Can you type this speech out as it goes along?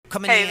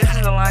Hey, this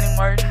is Alani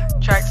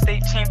Martin, track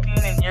state champion,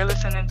 and you're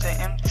listening to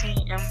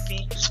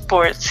MTMV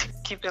Sports.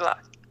 Keep it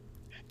locked.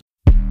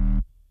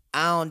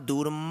 I don't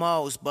do the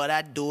most, but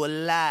I do a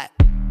lot.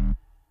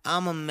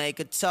 I'ma make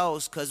a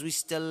toast, cause we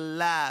still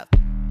alive.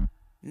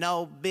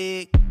 No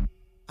big,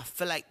 I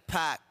feel like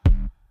Pac.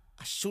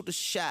 I shoot a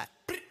shot.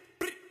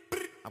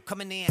 I'm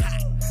coming in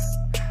hot.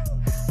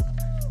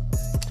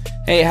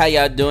 Hey, how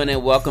y'all doing?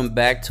 And welcome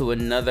back to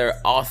another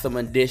awesome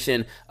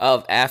edition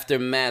of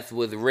Aftermath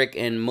with Rick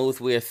and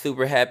Moose. We are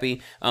super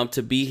happy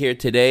to be here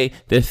today.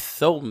 There's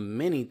so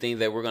many things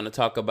that we're going to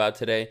talk about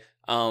today.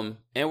 And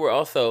we're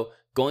also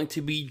going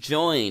to be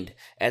joined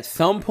at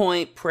some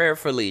point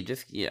prayerfully.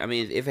 If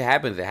it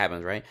happens, it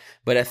happens, right?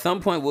 But at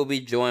some point, we'll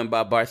be joined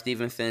by Bart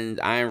Stevenson,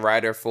 Iron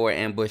Rider for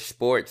Ambush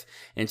Sports.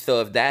 And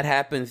so if that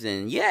happens,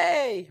 then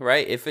yay,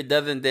 right? If it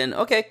doesn't, then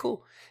okay,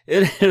 cool.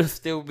 It'll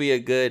still be a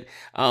good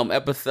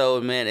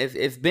episode, man.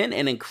 It's been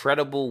an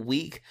incredible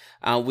week.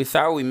 We're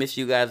sorry we missed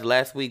you guys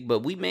last week, but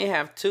we may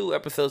have 2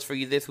 episodes for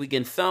you this week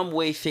in some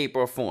way, shape,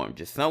 or form.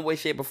 Just some way,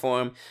 shape, or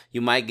form. You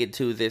might get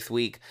 2 this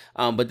week,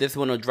 but this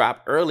one will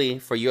drop early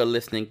for your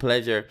listening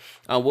pleasure.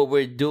 What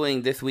we're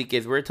doing this week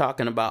is we're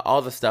talking about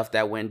all the stuff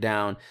that went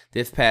down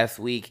this past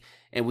week,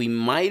 and we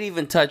might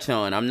even touch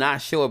on, I'm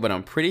not sure, but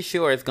I'm pretty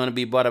sure it's going to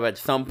be brought up at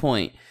some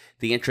point,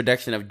 the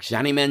introduction of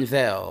Johnny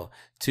Manziel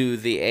to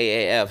the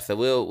AAF. So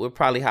we'll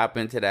probably hop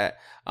into that.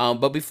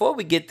 But before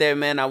we get there,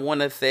 man, I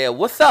want to say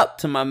what's up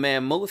to my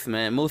man Moose,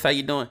 man. Moose, how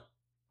you doing?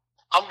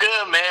 I'm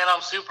good, man.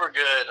 I'm super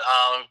good.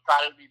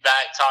 Excited to be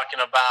back talking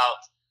about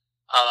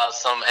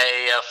some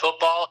AAF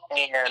football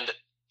and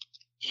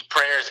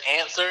prayers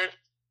answered.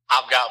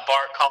 I've got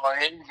Bart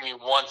calling in. Give me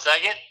 1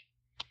 second.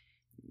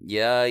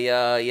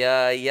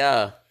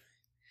 Yeah.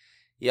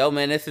 Yo,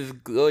 man, this is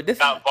good.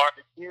 Got Bart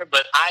here,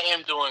 but I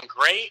am doing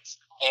great,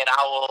 and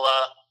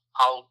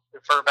I'll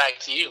refer back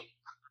to you.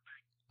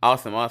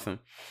 Awesome. All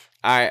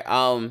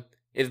right.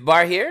 Is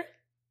Bart here?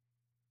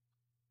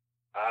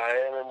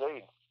 I am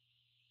indeed.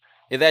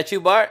 Is that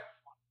you, Bart?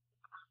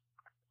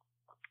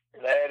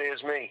 That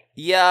is me.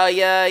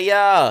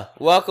 Yeah.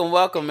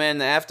 Welcome, man,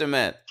 to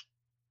Aftermath.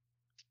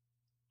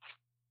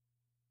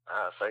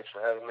 Thanks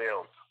for having me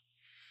on.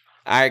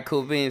 All right,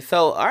 cool beans.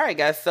 So, all right,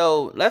 guys.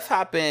 So let's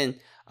hop in.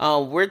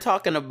 We're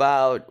talking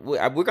about.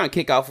 We're gonna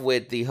kick off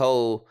with the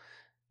whole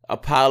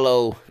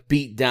Apollo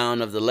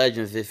beatdown of the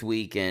Legends this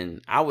week,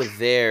 and I was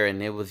there,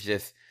 and it was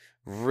just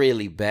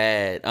really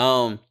bad.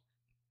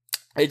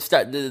 It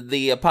started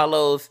the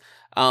Apollos.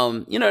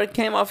 It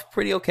came off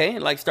pretty okay.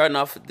 Like starting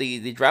off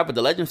the drive, but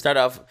the Legends start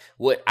off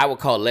what I would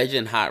call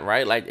legend hot,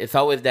 right? Like it's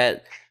always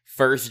that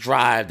first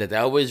drive that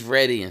they're always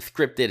ready and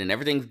scripted, and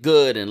everything's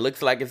good, and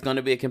looks like it's going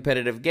to be a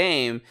competitive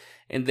game.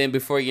 And then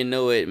before you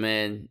know it,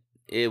 man,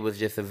 it was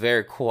just a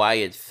very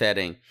quiet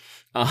setting.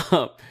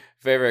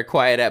 Very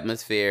quiet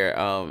atmosphere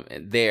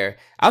there.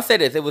 I'll say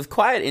this, it was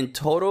quiet in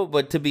total,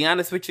 but to be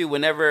honest with you,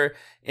 whenever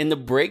in the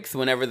breaks,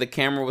 whenever the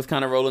camera was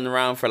kind of rolling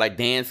around for like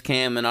dance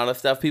cam and all that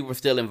stuff, people were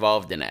still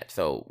involved in that.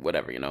 So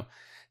whatever,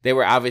 they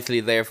were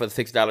obviously there for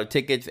the $6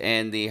 tickets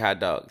and the hot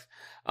dogs.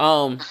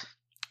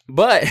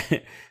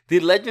 But the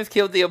Legends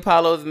killed the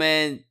Apollos,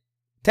 man.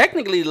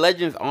 Technically, the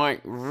Legends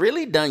aren't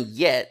really done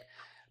yet,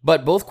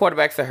 but both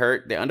quarterbacks are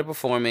hurt. They're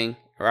underperforming,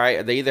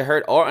 right? They're either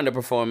hurt or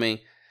underperforming.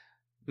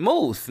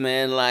 Moose,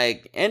 man,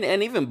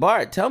 and even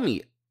Bart, tell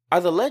me, are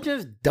the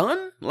Legends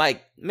done?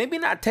 Like, maybe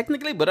not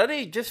technically, but are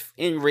they just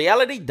in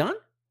reality done?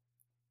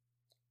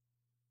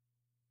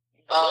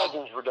 The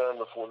Legends were done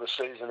before the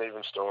season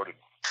even started.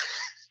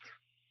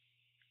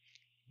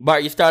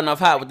 Bart, you're starting off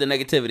hot with the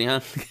negativity,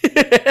 huh?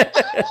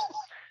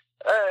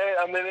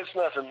 I mean, it's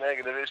nothing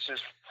negative. It's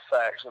just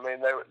facts. I mean,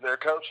 their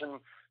coaching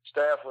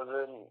staff was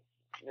in,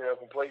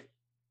 complete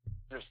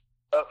just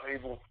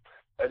upheaval.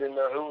 They didn't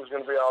know who was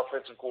going to be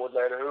offensive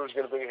coordinator, who was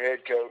going to be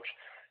head coach.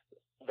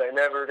 They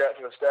never got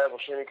to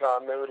establish any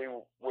continuity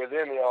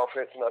within the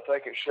offense, and I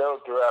think it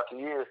showed throughout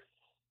the year.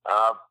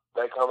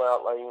 They come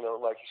out, like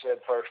you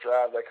said, first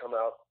drive, they come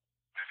out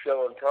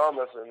showing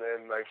promise, and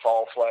then they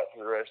fall flat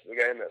for the rest of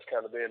the game. That's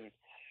kind of been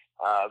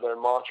their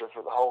mantra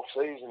for the whole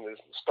season is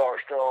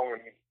start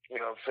strong and,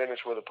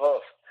 finish with a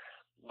puff.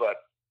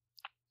 But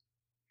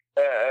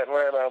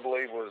Atlanta, I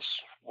believe,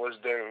 was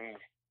doomed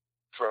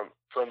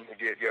from the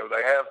get-go. They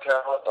have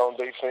talent on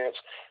defense.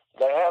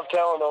 They have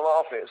talent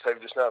on offense.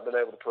 They've just not been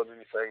able to put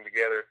anything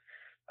together.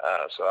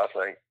 So I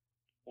think,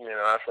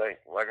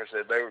 like I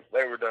said,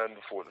 they were done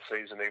before the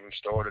season even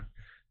started.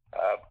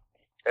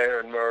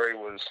 Aaron Murray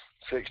was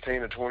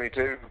 16 of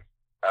 22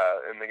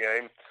 in the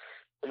game,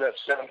 and that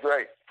sounds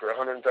great for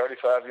 135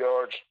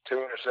 yards,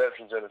 2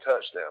 interceptions, and a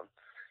touchdown.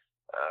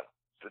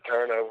 The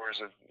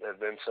turnovers have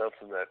been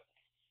something that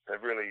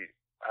have really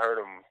hurt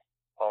them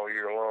all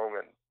year long,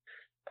 and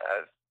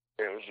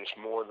it was just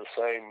more of the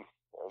same.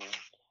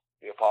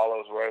 The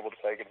Apollos were able to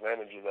take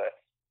advantage of that.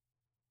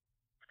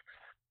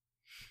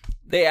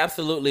 They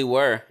absolutely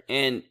were,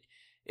 and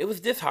it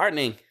was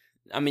disheartening.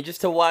 I mean,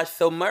 just to watch.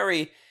 So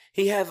Murray,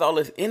 he has all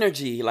this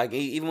energy. Like,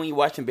 even when you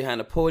watch him behind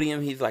the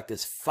podium, he's like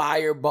this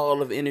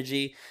fireball of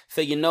energy.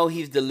 So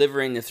he's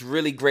delivering this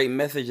really great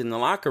message in the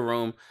locker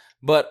room.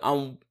 But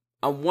I'm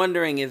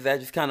wondering, is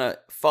that just kind of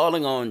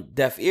falling on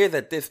deaf ears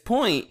at this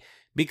point?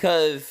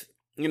 Because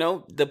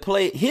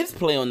his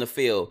play on the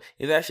field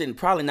is actually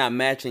probably not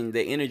matching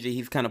the energy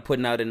he's kind of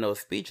putting out in those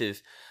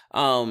speeches.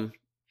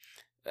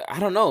 I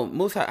don't know,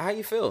 Moose, how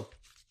you feel?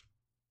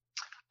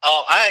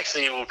 I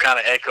actually will kind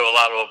of echo a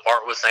lot of what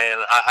Bart was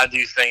saying. I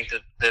do think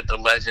that the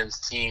Legends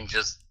team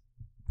just,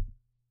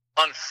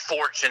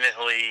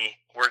 unfortunately,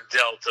 were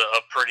dealt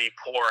a pretty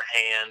poor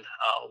hand.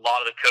 A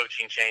lot of the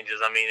coaching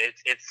changes. I mean,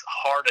 it's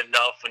hard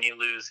enough when you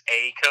lose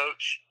a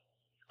coach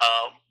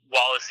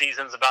while the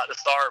season's about to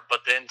start,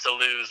 but then to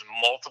lose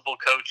multiple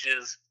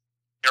coaches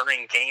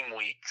during game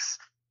weeks,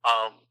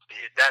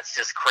 that's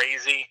just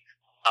crazy.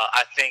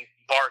 I think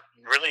Bart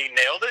really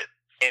nailed it,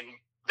 and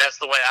that's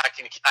the way I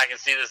can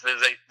see this.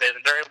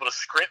 They're able to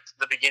script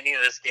the beginning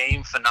of this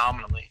game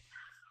phenomenally.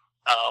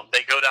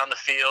 They go down the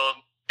field.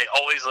 They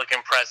always look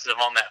impressive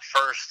on that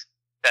first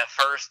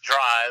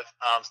drive.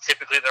 It's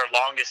typically their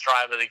longest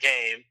drive of the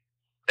game.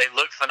 They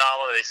look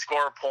phenomenal. They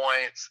score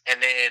points,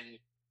 and then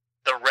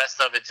the rest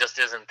of it just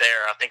isn't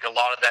there. I think a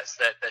lot of that's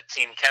that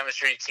team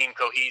chemistry, team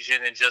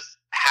cohesion, and just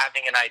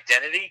having an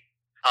identity.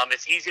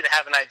 It's easy to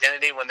have an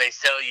identity when they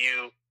tell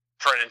you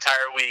for an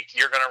entire week,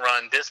 you're going to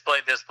run this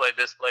play, this play,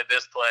 this play,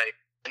 this play,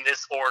 in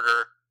this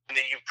order, and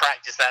then you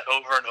practice that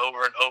over and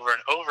over and over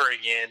and over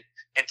again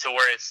into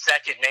where it's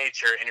second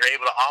nature, and you're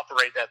able to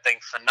operate that thing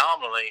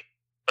phenomenally.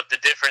 But the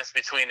difference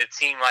between a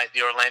team like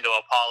the Orlando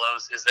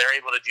Apollos is they're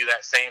able to do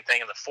that same thing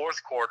in the fourth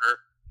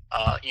quarter,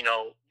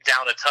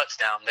 down a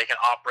touchdown. They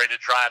can operate a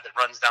drive that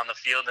runs down the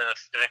field in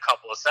a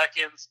couple of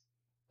seconds,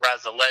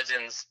 whereas the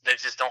Legends, they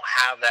just don't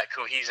have that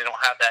cohesion, don't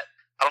have that.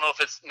 I don't know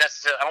if it's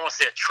necessarily, I don't want to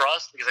say a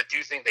trust, because I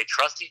do think they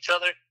trust each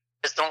other.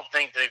 I just don't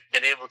think they've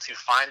been able to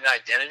find an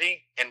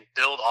identity and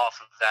build off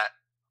of that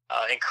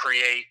and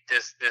create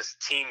this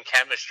team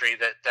chemistry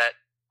that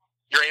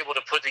you're able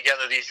to put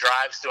together these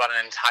drives throughout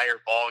an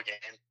entire ball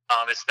game,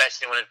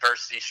 especially when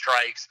adversity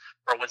strikes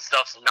or when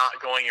stuff's not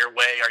going your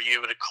way. Are you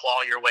able to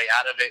claw your way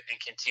out of it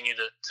and continue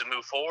to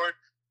move forward?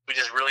 We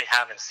just really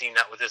haven't seen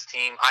that with this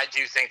team. I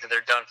do think that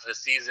they're done for the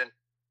season.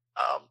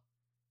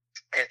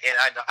 And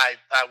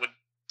I would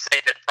say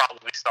that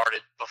probably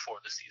started before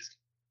the season.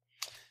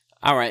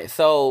 All right,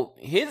 so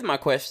here's my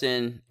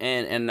question,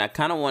 and I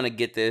kind of want to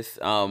get this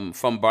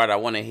from Bart. I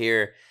want to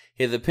hear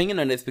his opinion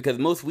on this, because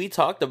we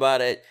talked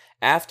about it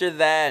after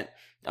that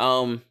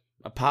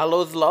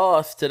Apollo's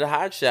loss to the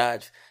Hot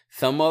Shots.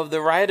 Some of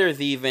the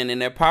writers, even in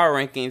their power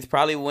rankings,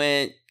 probably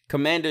went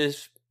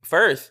Commanders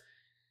first,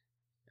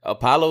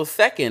 Apollo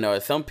second, or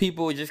some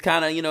people just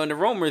kind of, in the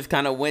rumors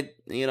kind of went,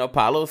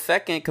 Apollo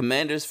second,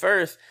 Commanders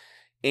first.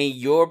 In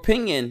your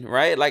opinion,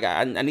 right? Like,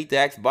 I need to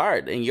ask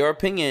Bart, in your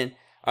opinion,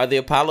 are the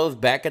Apollos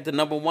back at the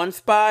number one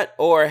spot,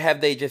 or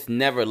have they just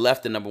never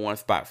left the number one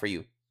spot for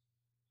you?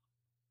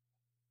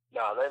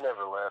 No, they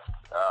never left.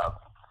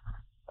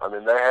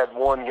 They had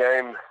one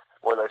game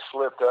where they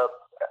slipped up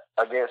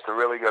against a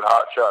really good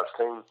Hot Shots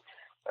team.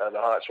 The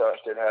Hot Shots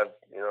did have,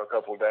 a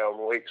couple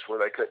down weeks where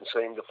they couldn't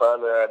seem to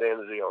find their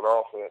identity on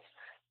offense.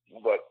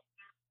 But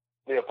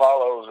the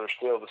Apollos are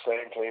still the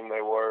same team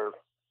they were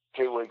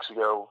 2 weeks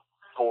ago,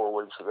 4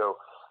 weeks ago.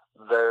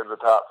 They're the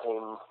top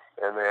team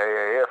in the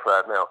AAF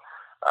right now.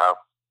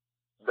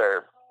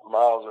 They're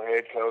miles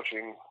ahead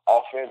coaching.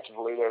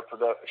 Offensively, their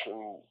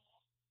production,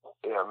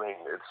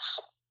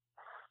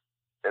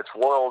 it's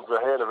worlds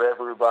ahead of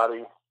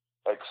everybody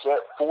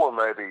except for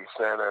maybe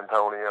San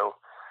Antonio.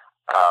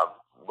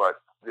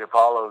 But the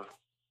Apollos,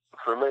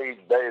 for me,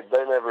 they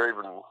never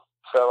even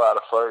fell out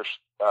of first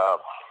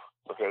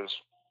because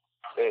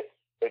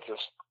it's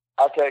just,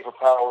 I take a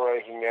power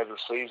ranking as a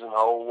season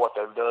whole, what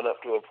they've done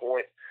up to a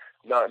point,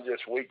 not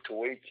just week to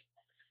week.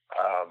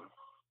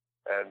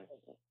 And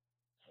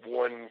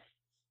one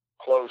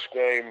close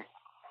game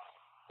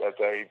that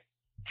they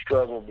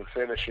struggled to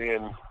finish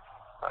in,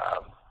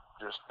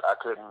 I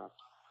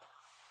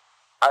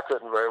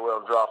couldn't very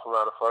well drop them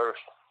out of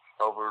first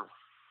over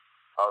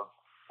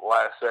a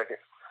last second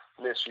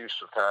misuse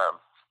of time.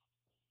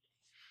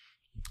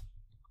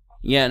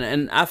 Yeah,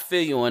 and I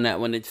feel you on that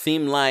one. It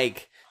seemed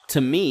like,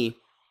 to me,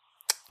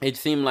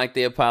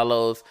 the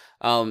Apollos,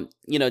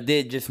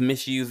 did just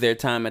misuse their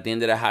time at the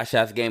end of the Hot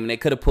Shots game, and they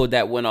could have pulled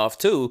that win off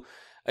too.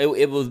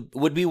 It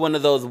would be one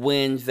of those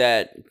wins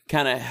that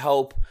kind of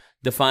help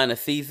define a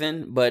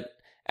season, but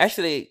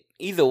actually,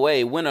 either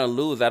way, win or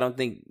lose, I don't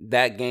think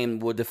that game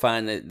will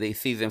define the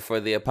season for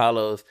the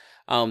Apollos.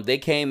 They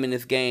came in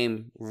this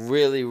game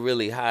really,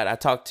 really hot. I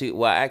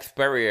asked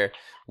Spurrier,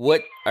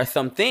 what are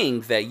some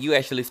things that you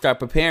actually start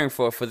preparing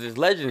for this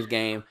Legends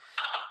game?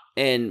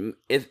 And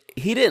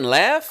he didn't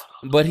laugh,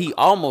 but he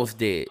almost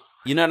did.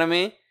 You know what I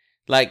mean?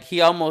 Like,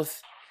 he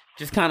almost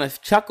just kind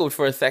of chuckled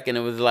for a second.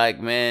 It was like,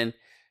 man,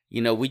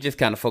 we just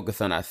kind of focus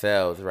on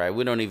ourselves, right?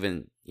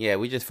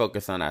 We just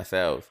focus on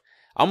ourselves.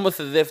 Almost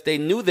as if they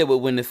knew they would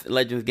win this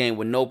Legends game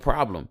with no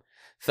problem.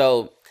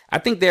 So I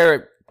think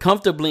they're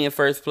comfortably in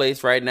first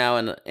place right now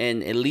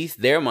in at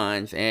least their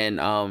minds. And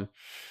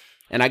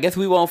I guess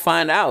we won't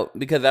find out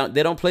because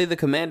they don't play the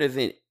Commanders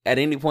at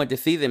any point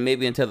this season,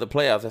 maybe until the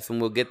playoffs. That's when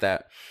we'll get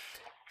that.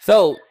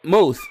 So,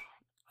 Moose,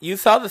 you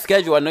saw the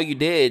schedule. I know you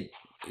did.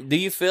 Do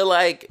you feel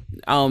like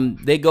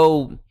they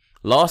go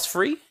loss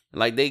free?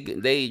 Like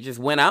they just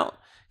went out?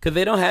 Because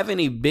they don't have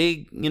any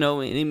big,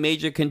 any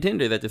major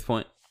contenders at this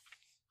point.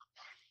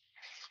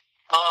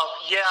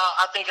 Yeah,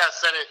 I think I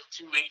said it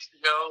 2 weeks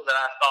ago that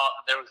I thought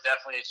there was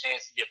definitely a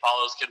chance the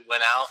Apollos could win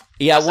out.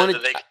 Yeah,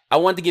 I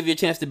wanted to give you a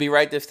chance to be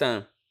right this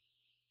time.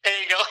 There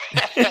you go.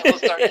 We'll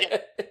start again.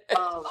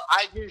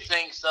 I do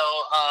think so.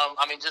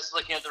 Just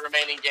looking at the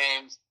remaining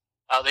games,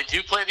 they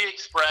do play the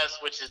Express,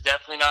 which is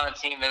definitely not a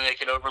team that they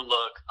could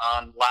overlook.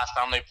 Last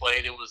time they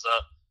played, it was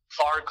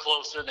far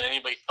closer than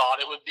anybody thought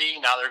it would be.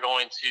 Now they're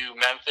going to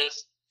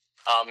Memphis.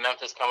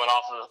 Memphis coming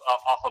off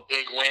a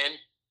big win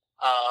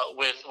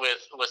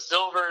with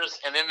Silvers,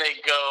 and then they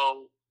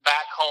go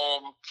back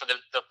home for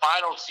the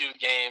final two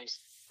games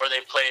where they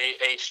play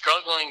a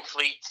struggling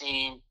Fleet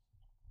team.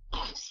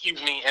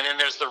 Excuse me, and then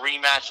there's the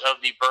rematch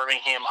of the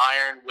Birmingham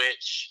Iron,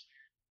 which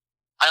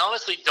I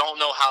honestly don't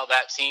know how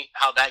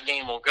that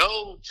game will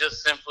go,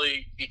 just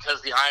simply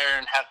because the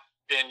Iron have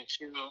been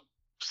two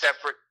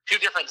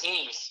different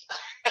teams.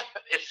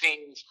 It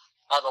seems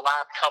the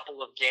last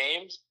couple of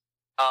games.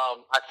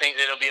 I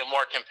think it'll be a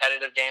more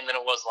competitive game than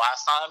it was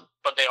last time,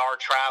 but they are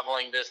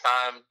traveling this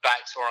time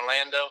back to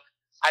Orlando.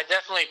 I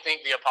definitely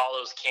think the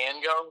Apollos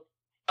can go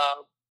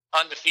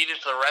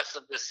undefeated for the rest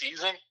of this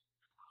season,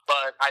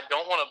 but I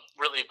don't want to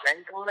really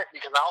bank on it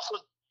because I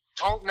also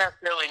don't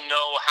necessarily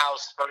know how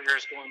Spurrier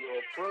is going to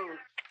approach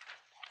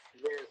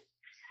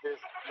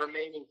this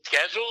remaining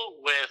schedule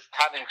with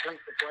having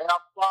clinched the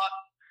playoff spot.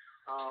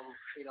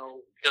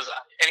 Because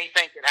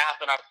anything could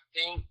happen. I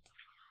think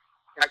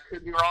I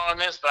could be wrong on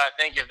this, but I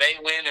think if they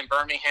win and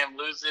Birmingham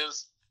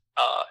loses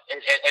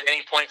at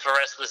any point for the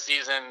rest of the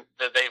season,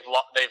 that they've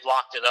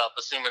locked it up,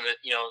 assuming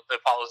that the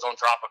Apollos don't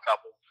drop a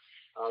couple.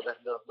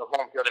 The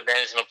home field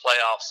advantage in the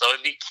playoffs. So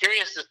it'd be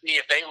curious to see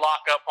if they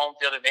lock up home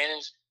field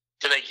advantage.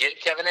 Do they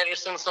get Kevin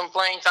Anderson some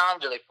playing time?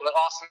 Do they put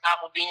Austin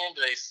Appleby in?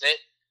 Do they sit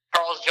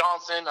Charles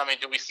Johnson?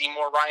 Do we see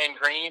more Ryan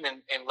Green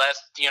and less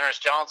Dearness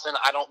Johnson?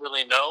 I don't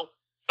really know.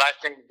 But I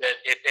think that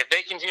if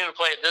they continue to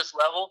play at this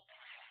level,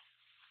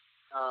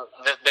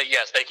 that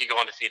yes, they could go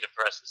undefeated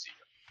for the rest of the season.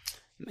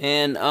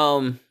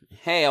 And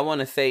hey, I want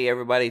to say,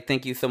 everybody,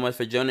 thank you so much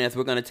for joining us.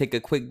 We're going to take a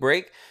quick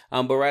break,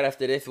 but right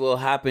after this, we'll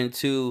hop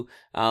into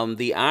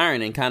the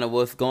Iron and kind of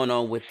what's going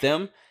on with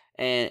them,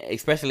 and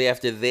especially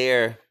after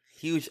their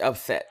huge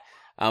upset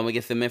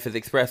against the Memphis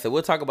Express. So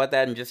we'll talk about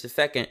that in just a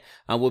second.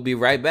 We'll be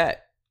right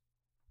back.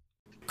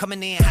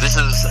 Coming in. This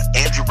is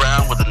Andrew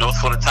Brown with the North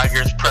Florida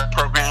Tigers Prep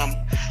Program,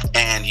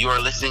 and you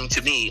are listening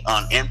to me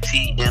on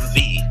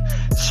MTMV.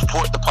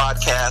 Support the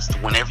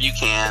podcast whenever you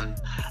can,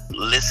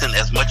 listen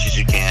as much as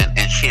you can,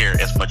 and share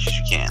as much as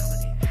you can.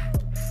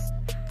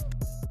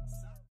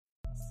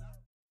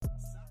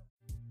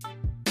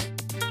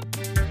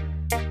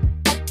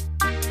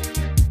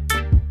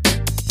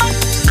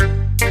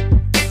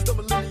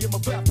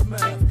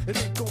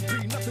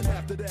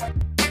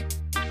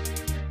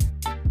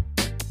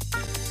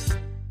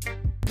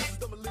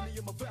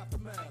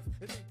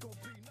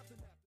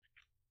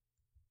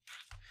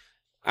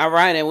 All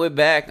right, and we're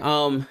back.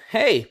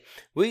 Hey,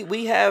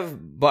 we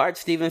have Bart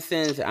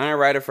Stevenson's Iron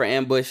Rider for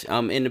Ambush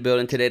in the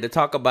building today to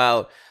talk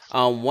about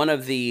one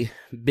of the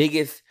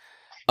biggest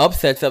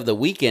upsets of the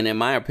weekend, in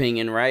my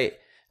opinion, right?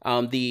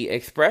 The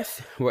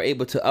Express were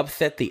able to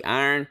upset the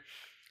Iron.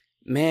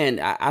 Man,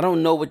 I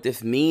don't know what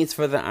this means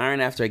for the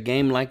Iron after a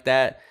game like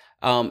that.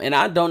 And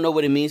I don't know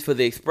what it means for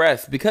the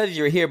Express. Because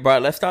you're here,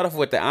 Bart, let's start off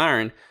with the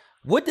Iron.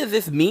 What does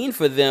this mean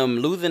for them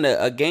losing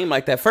a game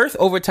like that? First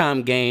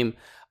overtime game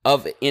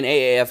in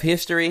AAF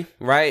history,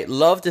 right?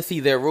 Love to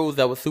see their rules.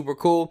 That was super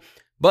cool.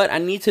 But I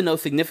need to know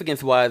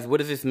significance-wise, what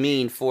does this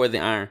mean for the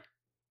Iron?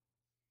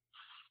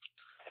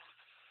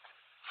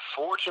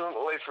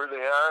 Fortunately for the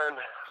Iron,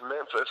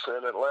 Memphis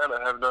and Atlanta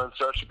have done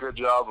such a good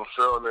job of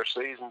throwing their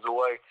seasons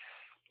away.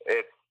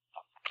 It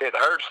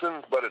hurts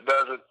them, but it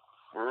doesn't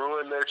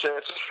ruin their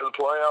chances for the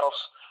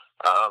playoffs.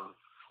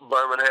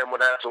 Birmingham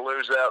would have to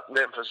lose out.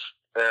 Memphis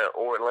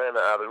or Atlanta,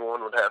 either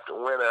one would have to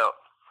win out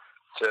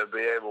to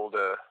be able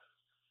to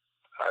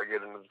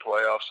get into the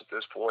playoffs at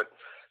this point.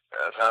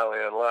 It's highly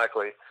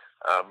unlikely.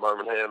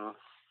 Birmingham,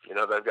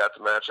 they've got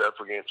the match up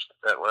against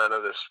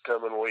Atlanta this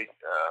coming week.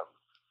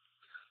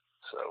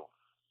 So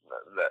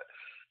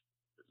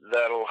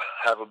that'll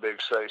have a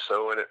big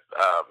say-so in it.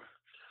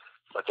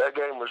 But that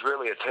game was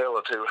really a tale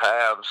of two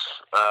halves.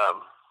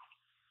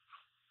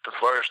 The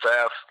first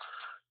half,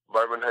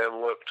 Birmingham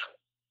looked,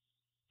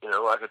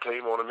 like a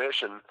team on a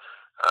mission.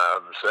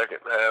 The second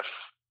half,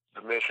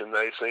 the mission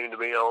they seemed to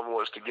be on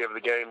was to give the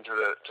game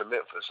to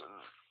Memphis, and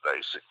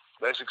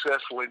they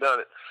successfully done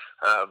it.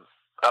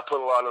 I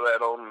put a lot of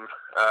that on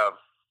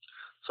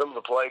some of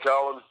the play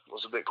calling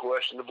was a bit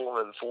questionable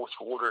in the fourth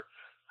quarter.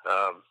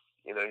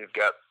 You've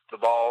got the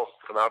ball,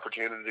 an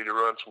opportunity to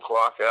run some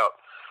clock out.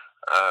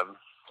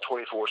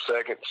 24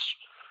 seconds,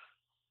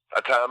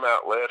 a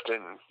timeout left,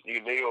 and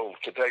you kneel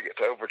to take it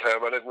to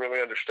overtime. I didn't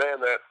really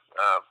understand that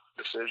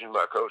decision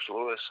by Coach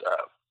Lewis,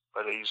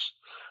 but he's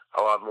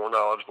a lot more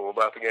knowledgeable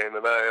about the game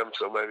than I am,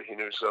 so maybe he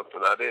knew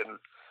something I didn't.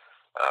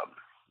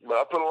 But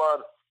I put a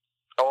lot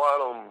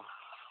on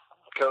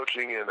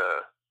coaching and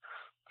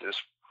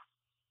just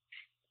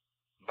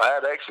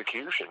bad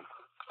execution.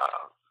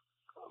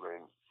 I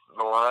mean,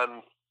 the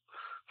line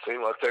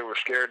seemed like they were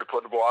scared to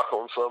put the block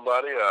on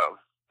somebody.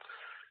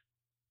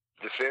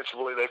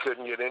 Defensively, they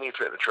couldn't get any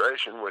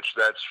penetration, which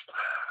that's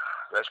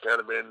kind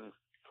of been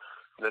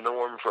the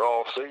norm for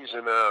all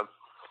season. And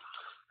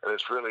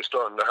it's really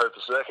starting to hurt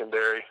the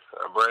secondary.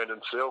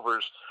 Brandon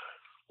Silvers,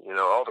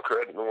 all the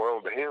credit in the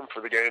world to him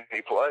for the game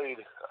he played.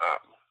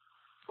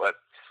 But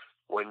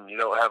when you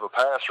don't have a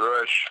pass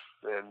rush,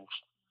 and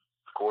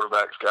the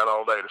quarterback's got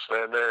all day to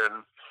stand there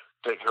and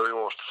pick who he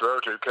wants to throw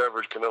to,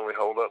 coverage can only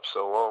hold up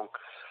so long.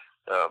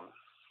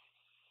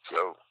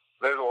 So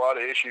there's a lot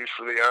of issues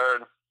for the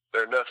Iron.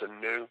 They're nothing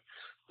new.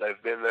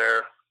 They've been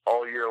there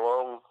all year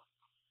long.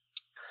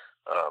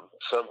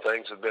 Some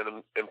things have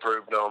been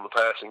improved on the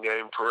passing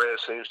game.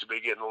 Perez seems to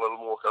be getting a little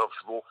more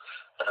comfortable,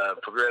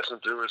 progressing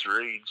through his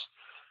reads.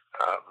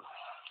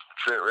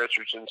 Trent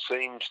Richardson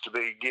seems to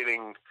be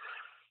getting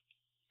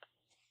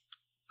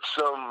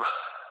some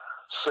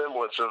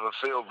semblance of a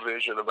field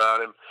vision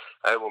about him,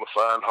 able to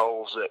find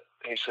holes that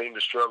he seemed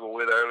to struggle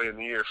with early in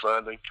the year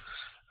finding.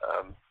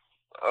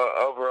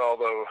 Overall,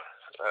 though,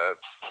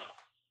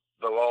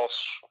 the loss,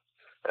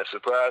 as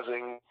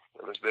surprising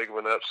and as big of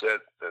an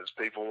upset as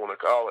people want to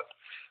call it,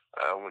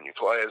 when you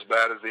play as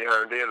bad as the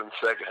Iron did in the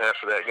second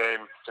half of that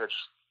game,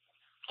 it's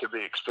to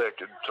be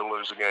expected to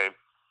lose a game.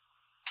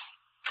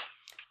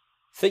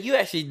 So you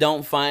actually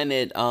don't find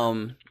it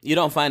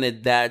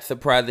that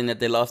surprising that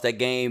they lost that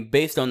game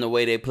based on the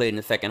way they played in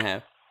the second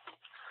half?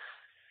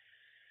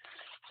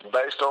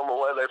 Based on the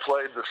way they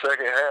played the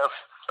second half,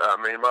 I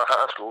mean, my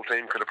high school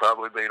team could have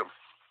probably beat them.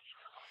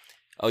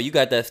 Oh, you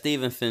got that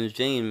Stevenson's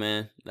gene,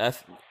 man.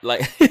 That's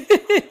like,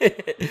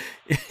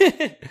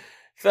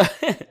 so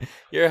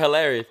you're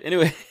hilarious.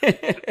 Anyway,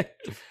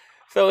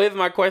 so here's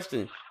my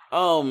question.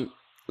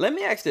 Let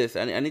me ask this.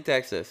 I need to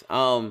ask this.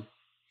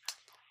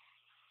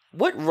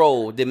 What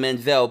role did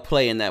Manziel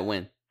play in that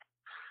win?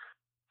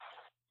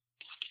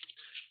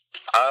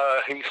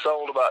 He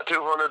sold about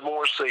 200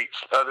 more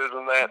seats. Other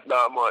than that,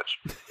 not much.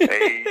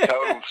 He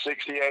totaled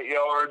 68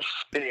 yards.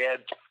 He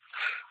had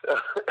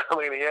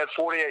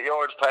 48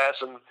 yards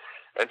passing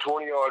and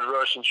 20 yards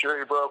rushing. Sure,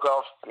 he broke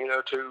off, 2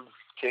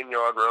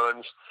 10-yard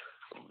runs.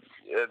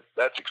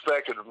 That's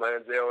expected of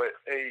Manziel.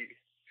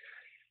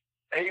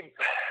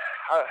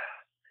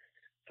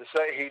 To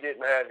say he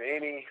didn't have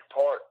any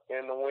part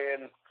in the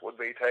win would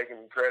be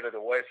taking credit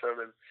away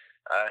from him.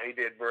 He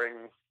did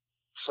bring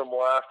some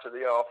life to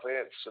the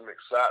offense, some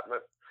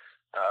excitement,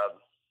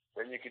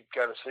 and you could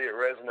kind of see it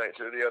resonate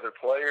to the other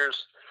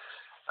players.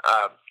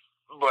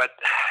 But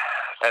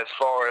as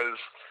far as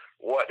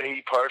what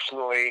he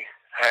personally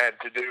had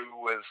to do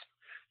with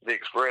the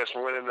Express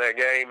winning that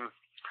game,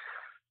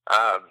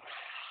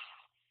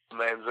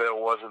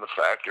 Manziel wasn't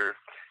a factor,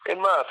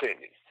 in my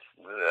opinion.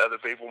 Other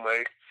people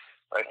may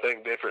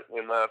think different,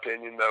 in my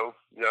opinion, though.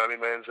 Johnny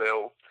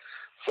Manziel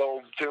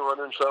sold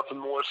 200-something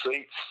more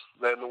seats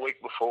than the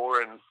week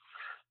before, and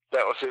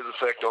that was his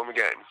effect on the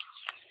game.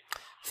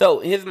 So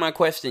here's my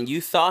question.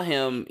 You saw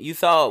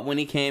when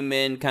he came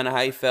in kind of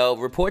how he felt.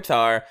 Reports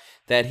are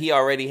that he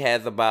already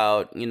has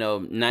about,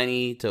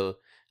 90 to,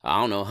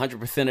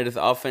 100% of this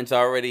offense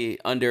already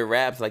under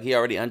wraps. Like he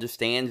already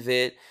understands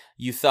it.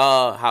 You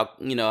saw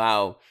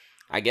how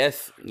I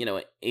guess,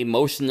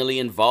 emotionally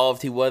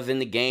involved he was in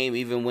the game,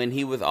 even when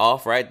he was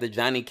off, right? The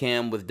Johnny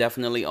Cam was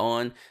definitely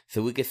on,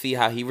 so we could see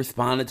how he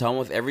responded to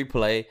almost every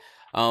play.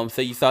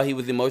 So you saw he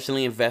was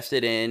emotionally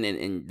invested in,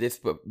 and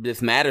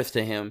this matters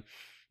to him.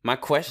 My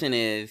question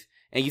is,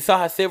 and you saw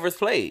how Silvers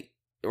played,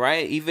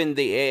 right? Even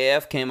the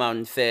AAF came out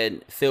and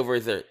said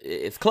Silvers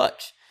is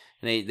clutch.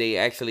 And they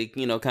actually,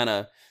 kind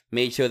of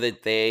made sure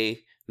that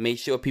made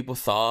sure people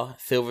saw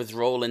Silver's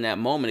role in that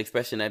moment,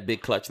 especially in that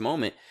big clutch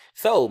moment.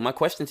 So my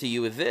question to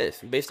you is this: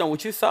 based on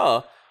what you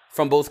saw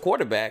from both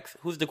quarterbacks,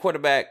 who's the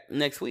quarterback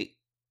next week?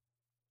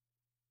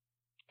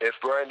 If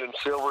Brandon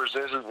Silvers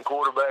isn't the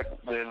quarterback,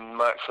 then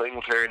Mike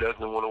Singletary doesn't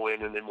want to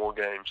win any more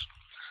games.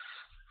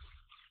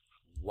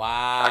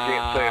 Wow. I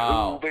can't say who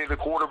will be the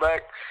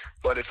quarterback,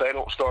 but if they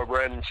don't start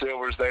Brandon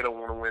Silvers, they don't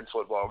want to win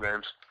football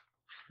games.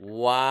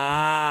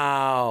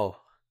 Wow.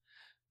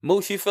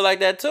 Moose, you feel like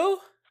that too?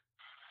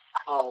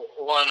 Oh,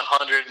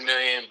 100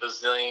 million,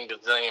 bazillion,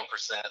 gazillion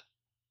percent.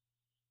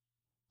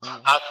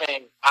 I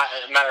think,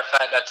 matter of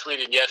fact, I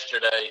tweeted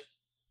yesterday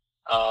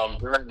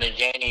during the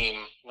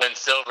game when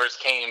Silvers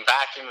came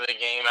back into the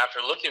game after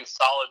looking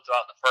solid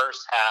throughout the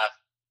first half.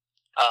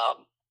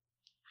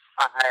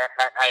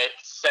 I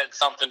said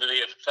something to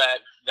the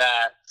effect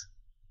that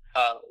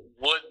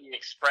would the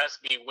Express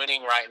be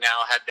winning right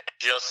now had they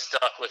just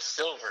stuck with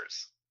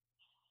Silvers,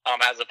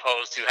 as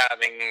opposed to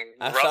having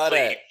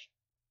roughly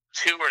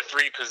 2 or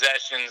 3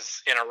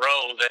 possessions in a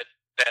row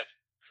that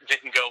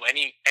didn't go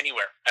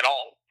anywhere at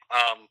all.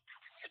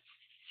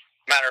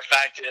 Matter of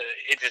fact,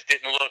 it just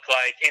didn't look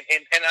like.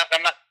 And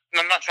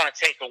I'm not trying to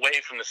take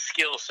away from the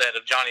skill set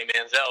of Johnny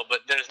Manziel,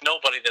 but there's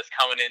nobody that's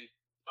coming in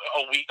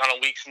on a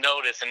week's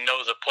notice and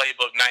knows a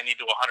playbook 90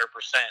 to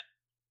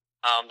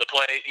 100%. The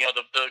play,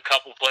 the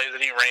couple plays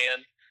that he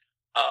ran,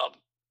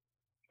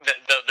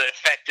 the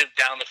effective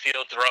down the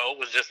field throw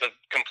was just a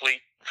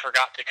complete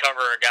forgot to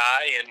cover a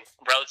guy and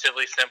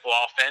relatively simple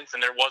offense,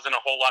 and there wasn't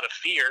a whole lot of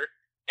fear.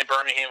 And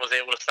Birmingham was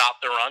able to stop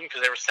the run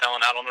because they were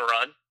selling out on the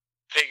run,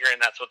 figuring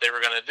that's what they were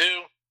going to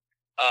do.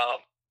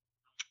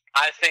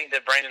 I think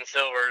that Brandon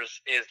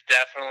Silvers is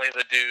definitely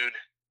the dude.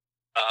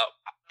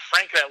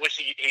 Frankly, I wish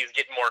he's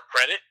getting more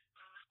credit.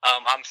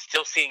 I'm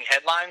still seeing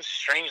headlines,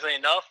 strangely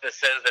enough, that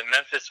says that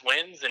Memphis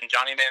wins in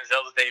Johnny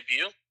Manziel's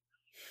debut.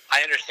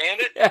 I understand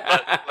it,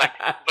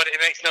 but it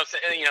makes no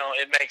sense.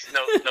 It makes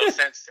no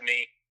sense to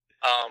me.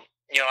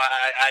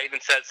 I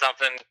even said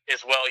something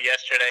as well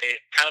yesterday,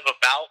 kind of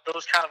about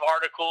those kind of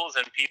articles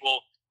and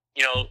people,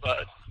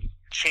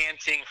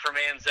 chanting for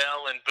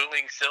Manziel and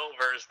booing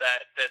Silvers.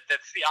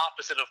 That's the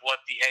opposite of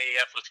what the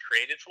AAF was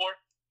created for.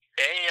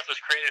 The AAF was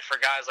created for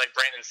guys like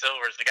Brandon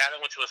Silvers, the guy that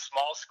went to a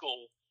small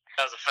school,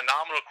 that was a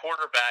phenomenal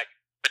quarterback,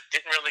 but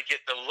didn't really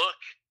get the look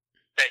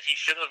that he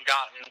should have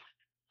gotten.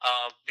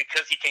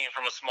 Because he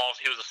was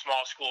a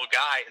small school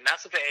guy, and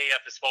that's what the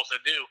AAF is supposed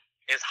to do,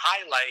 is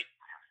highlight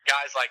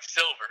guys like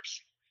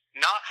Silvers,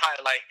 not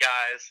highlight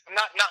guys,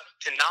 not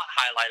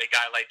highlight a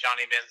guy like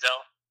Johnny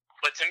Manziel.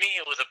 But to me,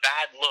 it was a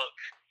bad look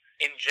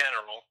in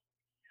general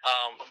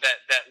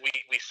that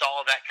we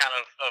saw that kind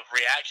of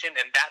reaction,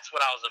 and that's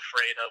what I was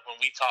afraid of when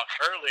we talked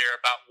earlier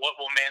about what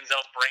will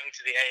Manziel bring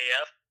to the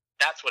AAF.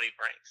 That's what he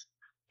brings.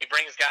 He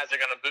brings guys that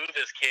are going to boo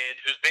this kid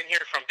who's been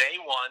here from day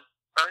one,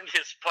 earned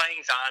his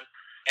playing time,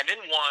 and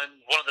then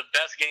won one of the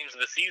best games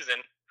of the season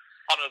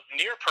on a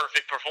near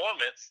perfect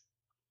performance,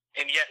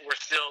 and yet we're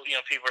still,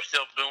 people are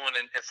still booing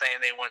and saying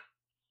they want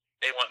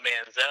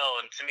Manziel,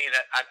 and to me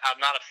that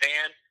I'm not a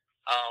fan.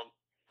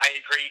 I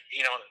agree.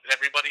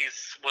 Everybody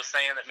was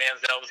saying that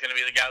Manziel was going to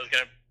be the guy who was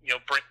going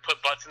to put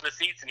butts in the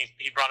seats, and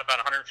he brought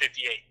about 158.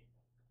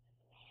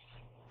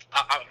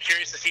 I'm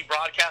curious to see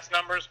broadcast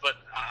numbers, but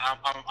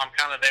I'm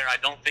kind of there.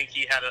 I don't think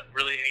he had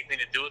really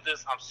anything to do with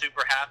this. I'm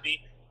super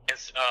happy.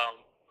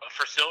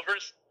 For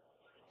Silvers.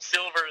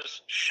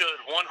 Silvers should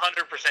 100%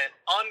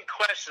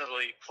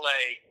 unquestionably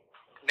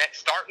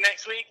start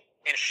next week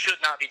and should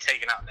not be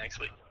taken out next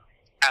week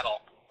at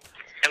all.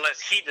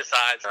 Unless he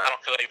decides, I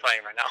don't feel like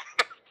playing right now.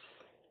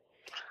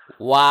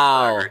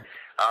 Wow.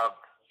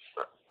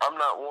 I'm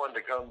not one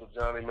to come to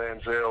Johnny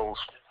Manziel's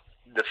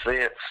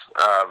defense.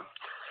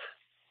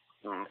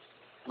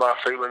 My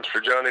feelings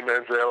for Johnny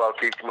Manziel, I'll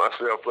keep to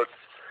myself, but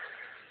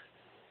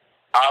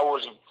I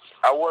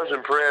was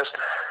impressed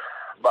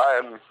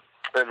by him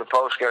in the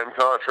post-game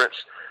conference.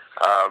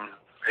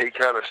 He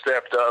kind of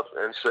stepped up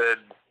and said,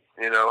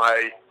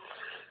 hey,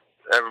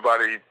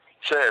 everybody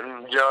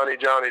chanting Johnny,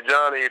 Johnny,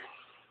 Johnny,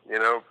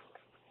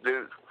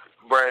 dude,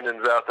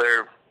 Brandon's out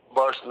there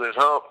busting his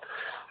hump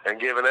and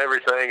giving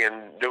everything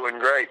and doing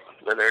great,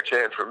 and they're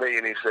chanting for me.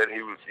 And he said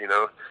he was,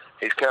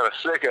 he's kind of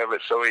sick of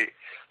it, so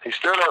he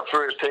stood up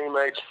for his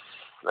teammates,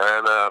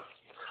 and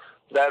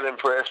that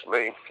impressed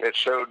me. It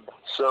showed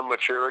some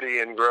maturity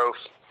and growth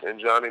in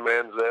Johnny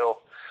Manziel.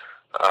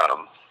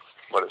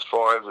 But as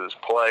far as his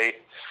play,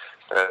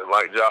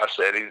 like Josh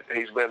said,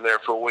 he's been there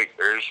for a week.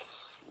 There's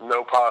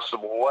no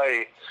possible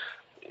way,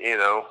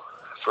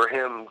 for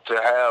him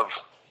to have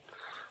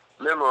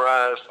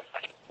memorized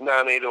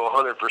 90 to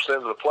 100%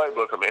 of the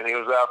playbook. I mean, he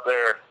was out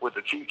there with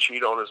the cheat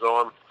sheet on his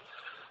arm.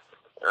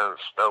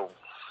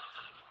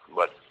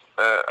 But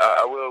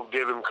I will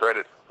give him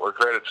credit where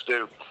credit's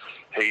due.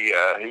 He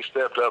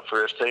stepped up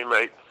for his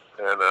teammate,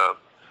 and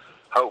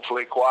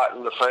hopefully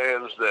quieting the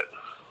fans that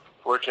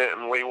we're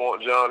chanting "We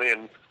want Johnny"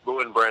 and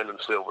booing Brandon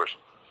Silvers.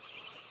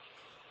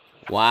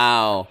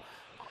 Wow.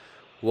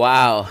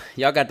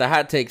 Y'all got the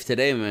hot takes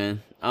today,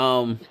 man.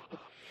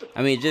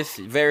 Just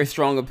very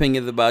strong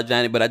opinions about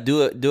Johnny, but I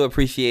do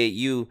appreciate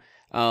you,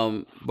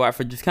 Bart,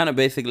 for just kind of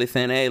basically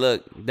saying, hey,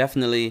 look,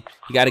 definitely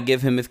you got to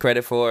give him his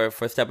credit for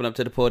stepping up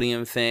to the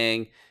podium,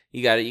 saying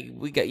you got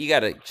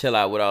to chill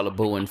out with all the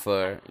booing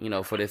for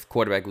this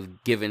quarterback who's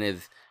giving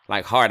his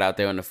heart out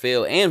there on the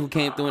field and who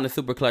came through in a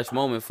super clutch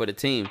moment for the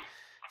team.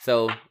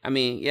 So,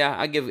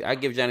 I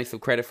give Johnny some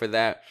credit for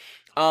that.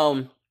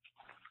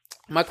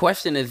 My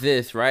question is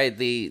this, right?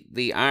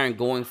 The Iron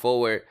going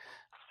forward,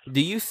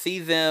 do you see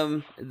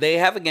them? They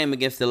have a game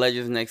against the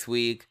Legends next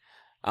week,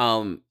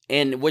 and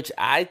which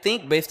I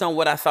think, based on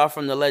what I saw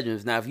from the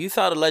Legends. Now, if you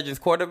saw the Legends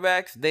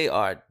quarterbacks, they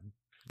are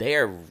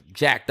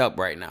jacked up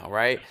right now,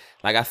 right?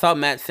 I saw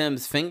Matt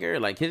Sims' finger,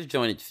 his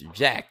joint is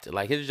jacked.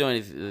 His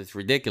joint is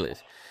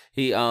ridiculous.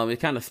 He it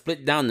kind of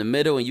split down the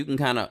middle, and you can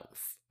kind of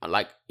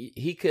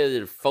he could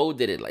have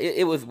folded it.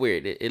 It was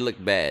weird. It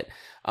looked bad.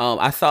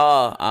 I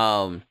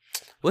saw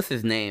what's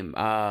his name?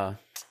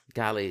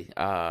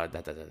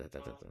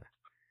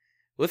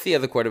 What's the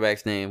other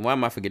quarterback's name? Why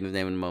am I forgetting his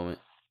name in the moment?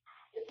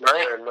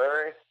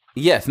 Murray.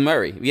 Yes,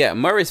 Murray. Yeah,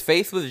 Murray's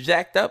face was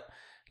jacked up,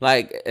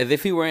 like as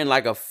if he were in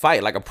like a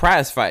fight, like a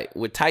prize fight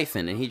with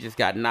Tyson, and he just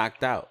got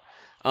knocked out.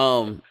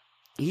 Um,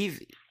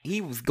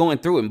 he was going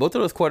through it, and both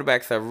of those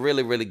quarterbacks are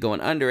really, really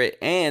going under it.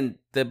 And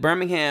the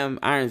Birmingham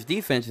Irons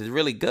defense is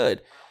really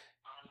good.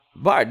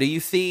 Bart, do you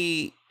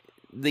see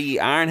the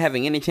Iron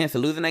having any chance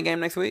of losing that game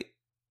next week?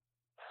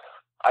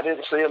 I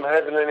didn't see him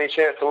having any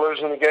chance of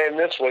losing the game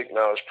this week.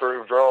 No, I was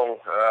proved wrong.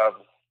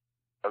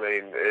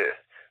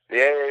 The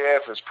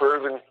AAF has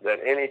proven that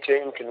any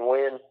team can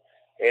win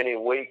any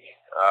week.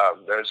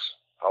 There's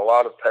a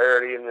lot of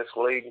parity in this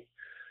league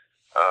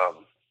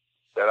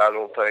that I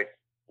don't think,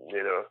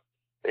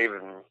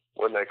 even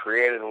when they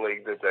created the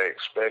league, that they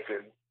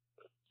expected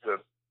the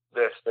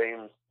best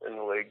team in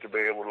the league to be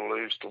able to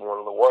lose to one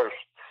of the worst.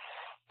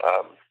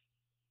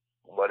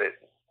 But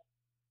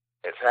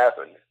it's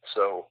happened.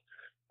 So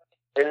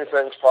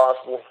anything's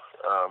possible.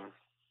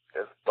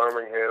 If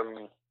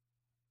Birmingham,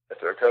 if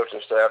their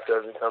coaching staff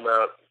doesn't come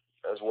out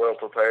as well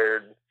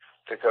prepared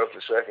to coach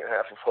the second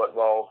half of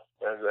football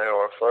as they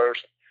are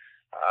first,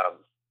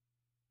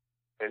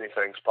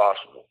 anything's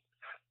possible.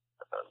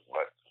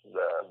 But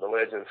the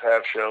Legends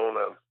have shown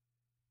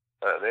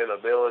an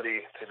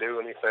inability to do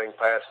anything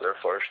past their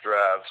first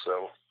drive.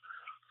 So,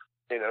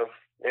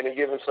 any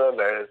given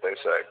Sunday, as they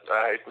say.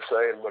 I hate to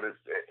say it, but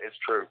it's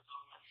true.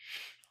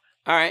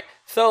 All right.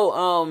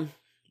 So,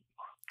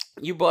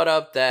 you brought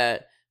up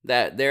that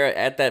they're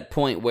at that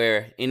point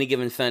where any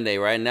given Sunday,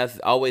 right? And that's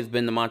always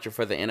been the mantra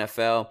for the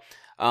NFL.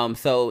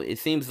 So it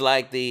seems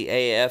like the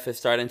AAF is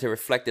starting to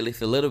reflect at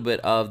least a little bit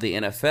of the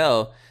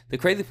NFL. The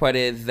crazy part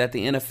is that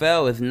the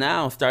NFL is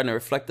now starting to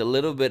reflect a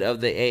little bit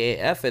of the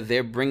AAF as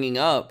they're bringing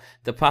up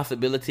the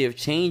possibility of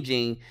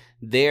changing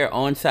their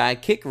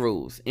onside kick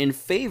rules in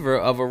favor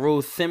of a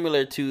rule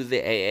similar to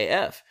the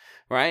AAF,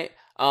 right?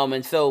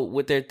 And so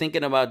what they're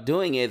thinking about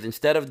doing is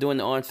instead of doing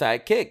the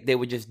onside kick, they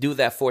would just do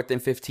that 4th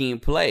and 15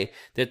 play.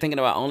 They're thinking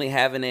about only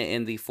having it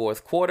in the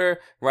fourth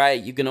quarter,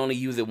 right? You can only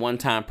use it one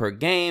time per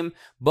game.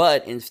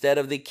 But instead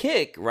of the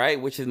kick,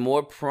 right, which is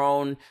more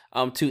prone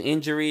to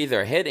injuries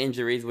or head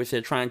injuries, which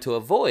they're trying to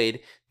avoid,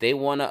 they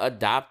want to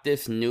adopt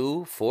this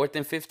new 4th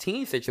and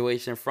 15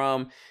 situation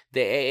from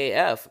the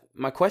AAF.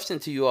 My question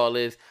to you all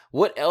is,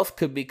 what else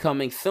could be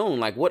coming soon?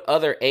 Like, what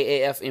other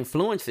AAF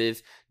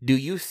influences do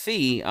you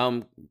see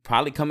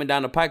probably coming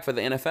down the pike for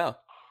the NFL?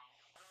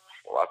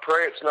 Well, I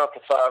pray it's not the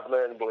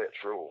 5-man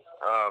blitz rule.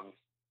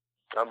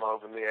 I'm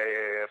hoping the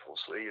AAF will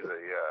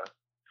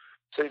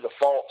see the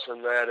faults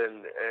in that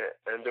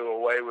and do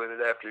away with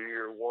it after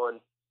year one.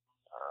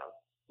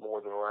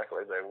 More than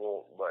likely they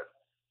won't, but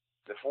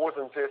the 4th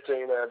and 15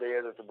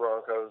 idea that the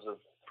Broncos have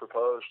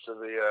proposed to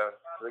the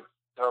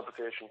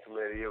competition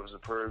committee, it was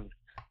approved,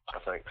 I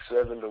think,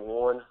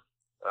 7-1.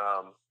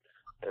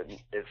 And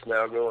it's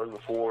now going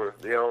before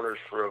the owners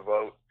for a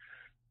vote.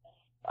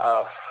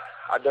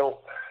 I don't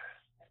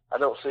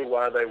see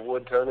why they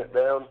would turn it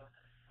down.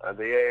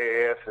 The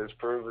AAF has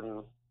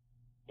proven,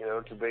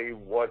 to be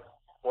what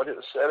it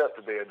was set up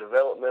to be, a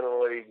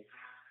developmental league,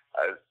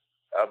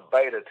 a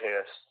beta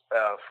test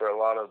for a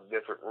lot of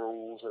different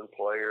rules and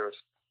players.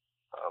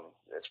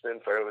 It's been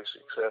fairly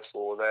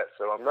successful with that,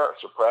 so I'm not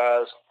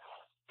surprised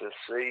to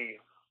see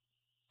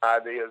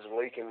ideas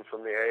leaking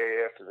from the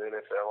AAF to the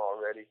NFL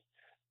already.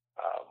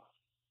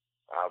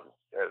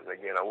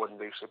 Again, I wouldn't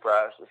be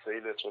surprised to see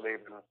this one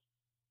even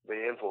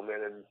be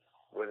implemented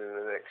within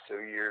the next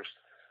 2 years.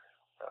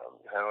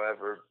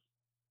 However,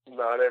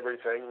 not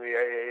everything the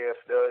AAF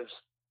does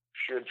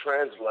should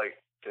translate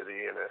to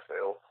the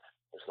NFL.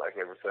 It's like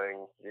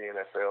everything the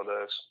NFL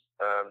does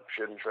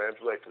shouldn't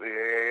translate to the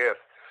AAF.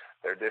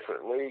 They're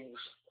different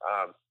leagues.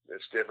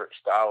 It's different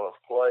style of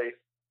play.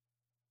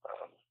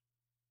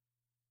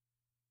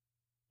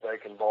 They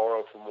can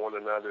borrow from one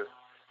another,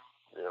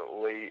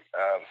 league,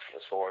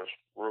 as far as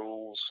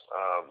rules.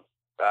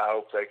 I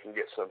hope they can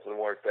get something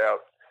worked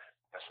out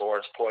as far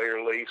as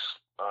player lease.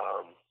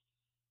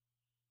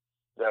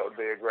 That would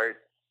be a great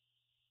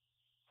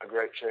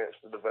chance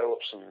to develop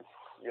some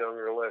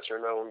younger, lesser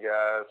known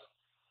guys.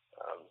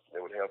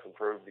 It would help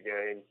improve the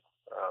game.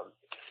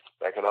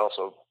 They can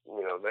also,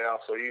 they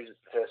also use it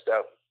to test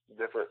out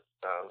different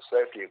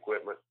safety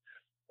equipment.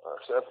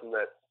 Something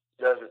that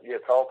doesn't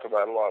get talked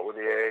about a lot with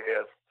the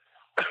AAF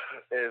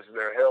is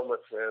their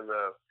helmets and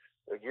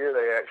the gear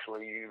they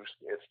actually use.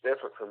 It's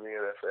different from the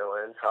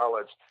NFL and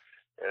college,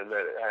 and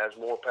that it has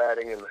more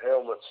padding in the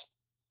helmets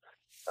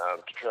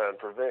to try and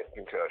prevent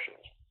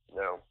concussions.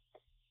 Now,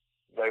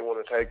 they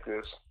want to take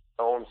this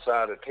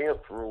onside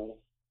attempt rule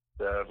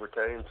to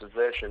retain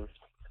possession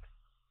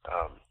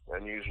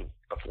and use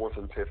a 4th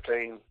and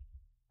 15.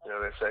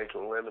 They say to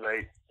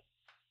eliminate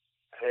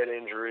head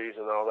injuries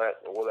and all that.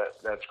 Well,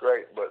 that's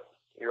great, but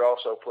you're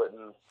also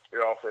putting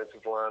your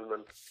offensive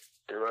linemen,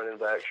 your running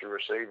backs, your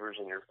receivers,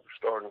 and your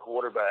starting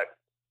quarterback,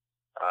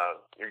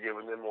 you're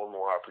giving them one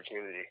more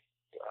opportunity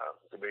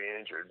to be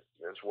injured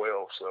as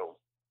well. So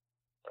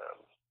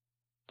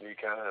you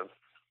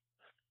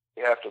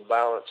have to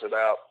balance it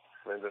out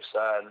and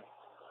decide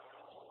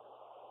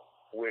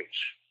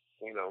which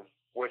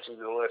is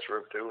the lesser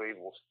of two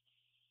evils.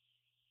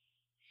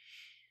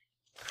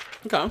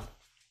 Okay,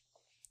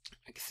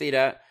 I can see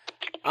that.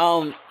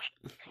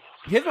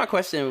 Here's my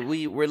question: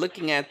 we're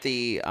looking at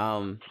the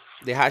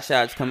Hot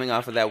Shots coming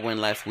off of that win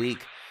last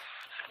week,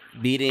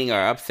 beating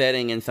or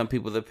upsetting, in some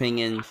people's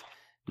opinions,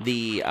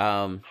 the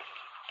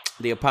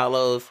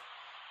Apollos.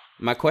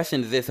 My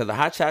question is this: are the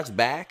Hot Shots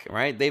back?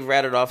 Right, they've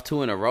rattled off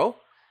 2 in a row.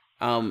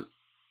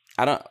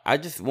 I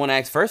just want to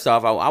ask, first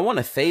off, I want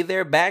to say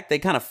they're back. They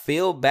kind of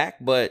feel back,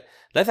 but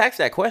let's ask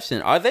that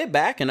question: are they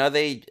back, and are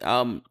they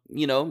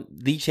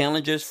the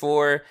challengers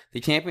for the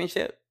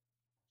championship?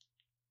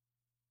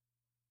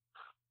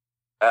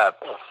 I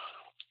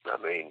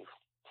mean,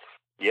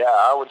 yeah,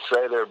 I would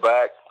say they're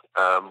back,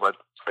 but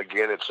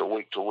again, it's a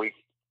week-to-week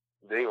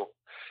deal.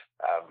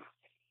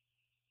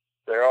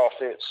 Their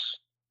offense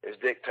is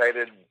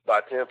dictated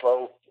by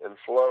tempo and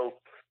flow.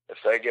 If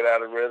they get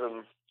out of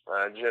rhythm,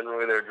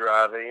 generally their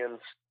drive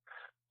ends.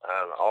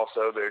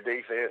 Also, their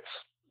defense,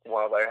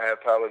 while they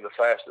have probably the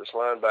fastest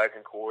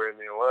linebacking core in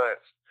the alliance,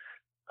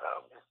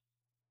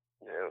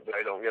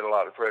 they don't get a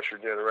lot of pressure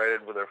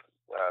generated with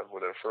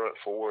their front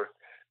four.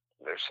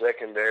 Their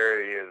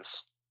secondary is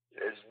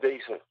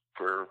decent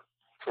for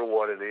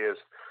what it is,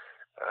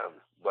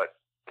 but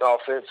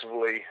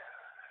offensively,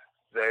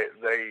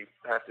 they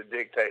have to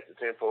dictate the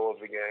tempo of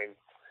the game.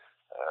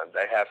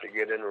 They have to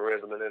get in a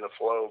rhythm and in a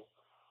flow.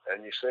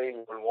 And you've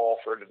seen when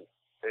Wofford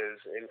is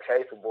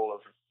incapable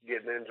of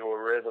getting into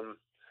a rhythm,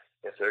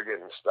 if they're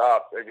getting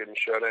stopped, they're getting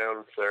shut down.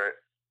 If they're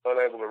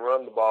unable to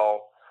run the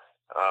ball,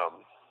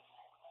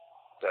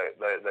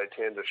 they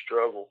tend to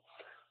struggle.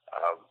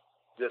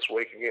 This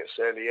week against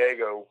San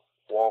Diego,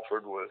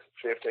 Wofford was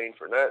 15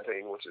 for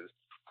 19, which is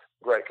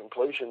great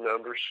completion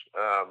numbers.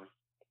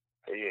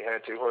 He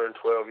had 212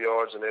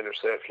 yards, an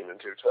interception, and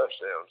 2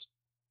 touchdowns.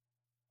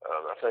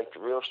 I think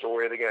the real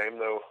story of the game,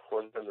 though,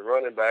 was in the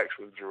running backs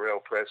with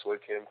Jarrell Presley,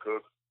 Tim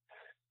Cook.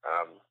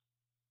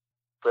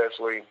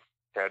 Presley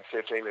had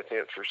 15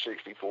 attempts for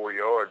 64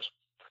 yards.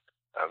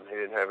 He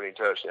didn't have any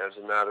touchdowns,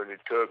 and neither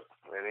did Cook.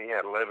 And he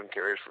had 11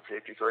 carries for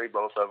 53,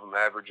 both of them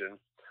averaging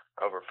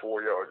over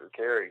 4 yards a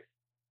carry.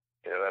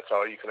 That's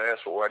all you can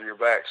ask for out of your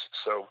backs.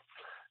 So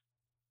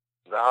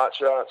the Hot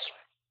Shots,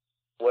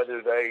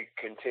 whether they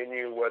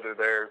continue, whether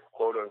they're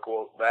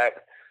quote-unquote back,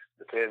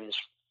 depends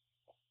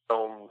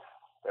on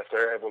if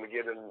they're able to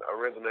get in a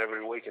rhythm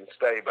every week and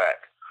stay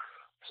back.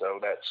 So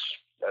that's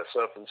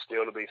something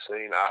still to be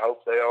seen. I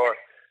hope they are.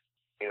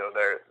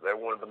 They're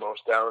one of the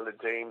most talented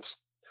teams.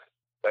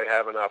 They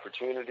have an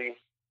opportunity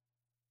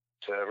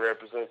to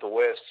represent the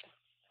West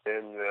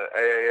in the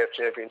AAF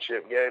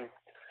championship game.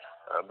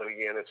 But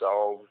again, it's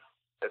all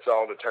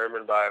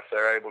determined by if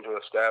they're able to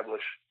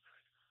establish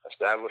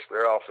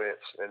their offense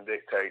and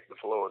dictate the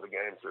flow of the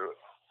game through it.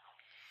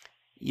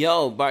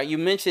 Yo, Bart, you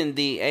mentioned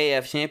the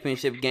AAF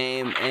championship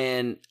game,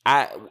 and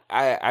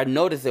I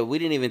noticed that we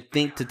didn't even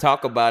think to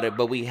talk about it,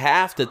 but we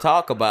have to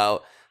talk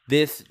about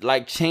this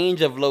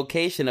change of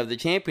location of the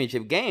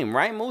championship game,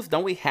 right, Moose?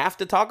 Don't we have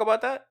to talk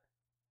about that?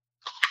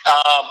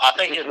 I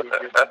think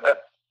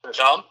it's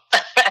John.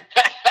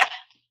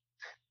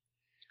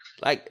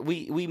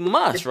 We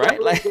must, right?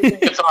 We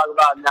can talk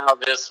about now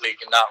this week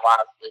and not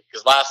last week,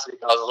 because last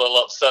week I was a little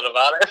upset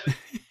about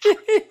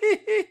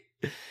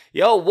it.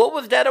 Yo, what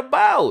was that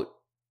about?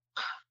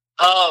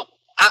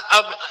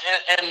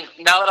 And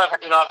now that I've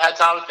had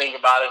time to think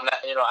about it, and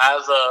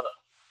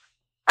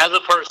as a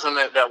person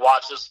that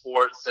watches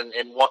sports and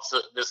wants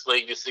this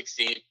league to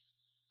succeed,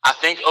 I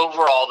think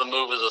overall the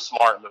move is a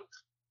smart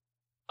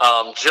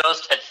move.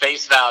 Just at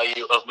face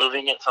value of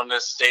moving it from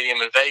this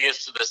stadium in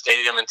Vegas to the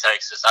stadium in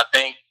Texas, I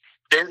think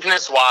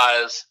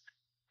business-wise,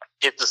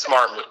 it's a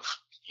smart move.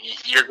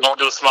 You're going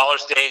to a smaller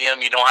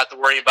stadium. You don't have to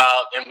worry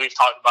about, and we've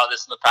talked about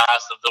this in the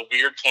past, of the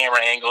weird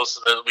camera angles so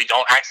that we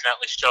don't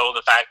accidentally show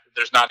the fact that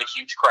there's not a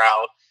huge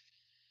crowd.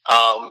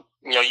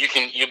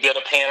 You'll be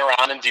able to pan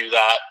around and do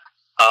that.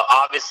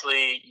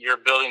 Obviously, you're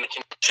building a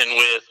connection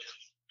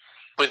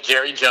with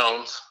Jerry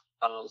Jones.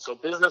 So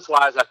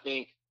business-wise, I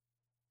think,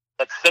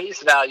 at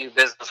face value,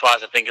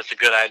 business-wise, I think it's a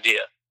good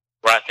idea.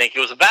 Where I think it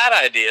was a bad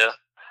idea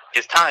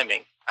is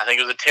timing. I think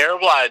it was a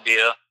terrible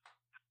idea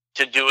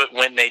to do it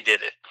when they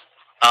did it.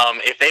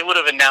 If they would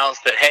have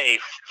announced that, hey,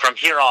 from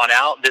here on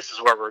out, this is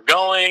where we're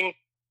going.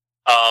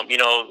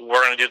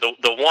 We're going to do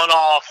the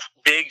one-off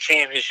big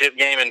championship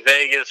game in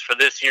Vegas for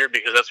this year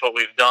because that's what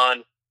we've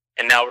done.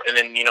 And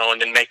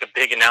then make a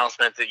big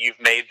announcement that you've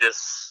made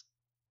this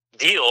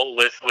deal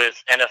with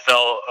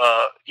NFL,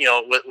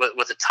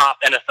 with the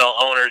top NFL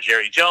owner,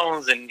 Jerry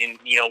Jones. And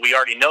we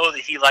already know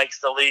that he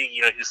likes the league.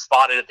 He's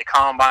spotted at the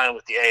combine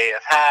with the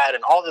AAF hat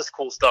and all this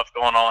cool stuff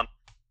going on.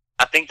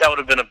 I think that would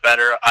have been a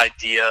better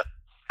idea.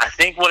 I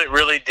think what it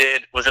really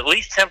did was, at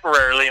least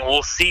temporarily, and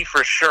we'll see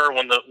for sure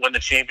when the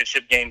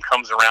championship game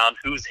comes around,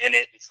 who's in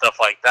it and stuff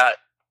like that.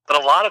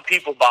 But a lot of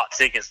people bought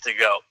tickets to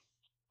go.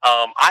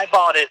 I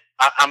bought it.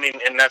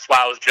 And that's why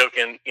I was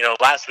joking.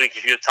 Last week,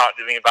 if you had talked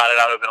to me about it,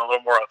 I would have been a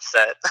little more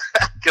upset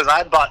because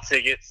I bought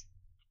tickets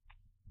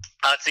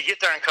to get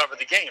there and cover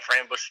the game for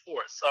Ambush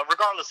Sports,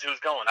 regardless of who's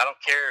going. I don't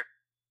care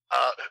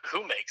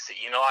who makes it.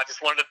 I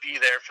just wanted to be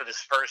there for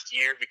this first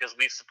year because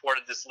we've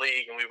supported this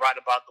league and we write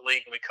about the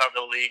league and we cover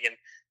the league. And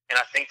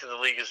I think that the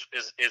league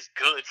is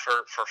good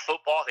for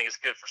football. I think it's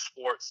good for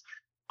sports.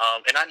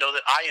 And I know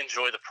that I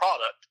enjoy the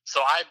product.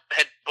 So I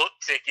had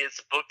booked tickets,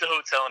 booked a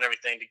hotel and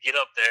everything to get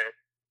up there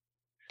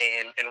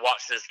and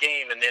watch this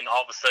game. And then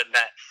all of a sudden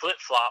that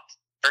flip-flopped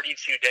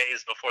 32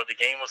 days before the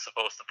game was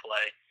supposed to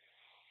play.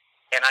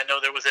 And I know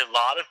there was a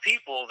lot of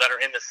people that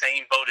are in the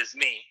same boat as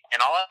me.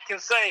 And all I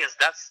can say is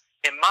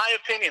in my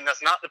opinion,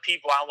 that's not the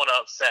people I want to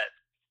upset.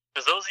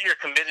 Because those are your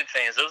committed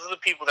fans. Those are the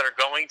people that are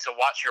going to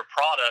watch your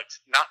product,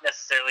 not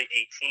necessarily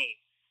a team.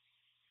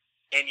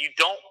 And you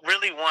don't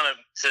really want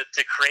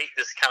to create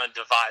this kind of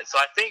divide. So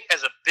I think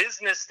as a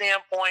business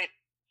standpoint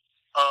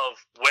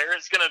of where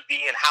it's going to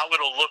be and how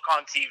it'll look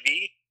on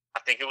TV, I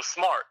think it was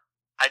smart.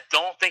 I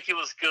don't think it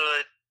was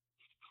good.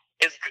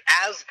 It's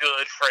as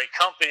good for a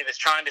company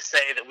that's trying to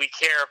say that we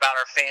care about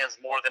our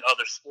fans more than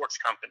other sports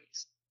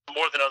companies,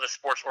 more than other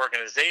sports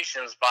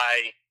organizations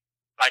by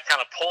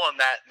kind of pulling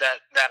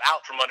that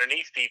out from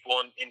underneath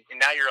people. And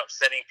now you're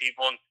upsetting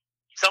people. And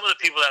some of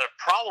the people that have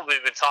probably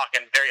been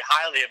talking very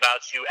highly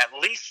about you, at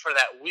least for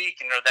that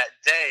week or that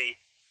day,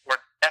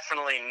 were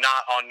definitely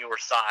not on your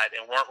side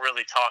and weren't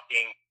really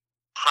talking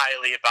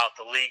highly about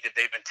the league that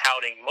they've been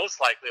touting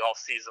most likely all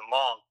season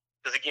long.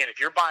 Because, again,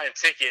 if you're buying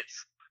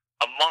tickets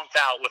a month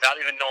out without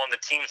even knowing the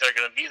teams that are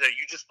going to be there,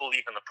 you just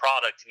believe in the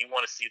product and you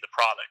want to see the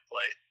product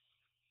played.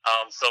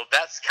 So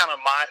that's kind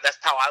of that's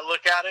how I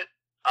look at it.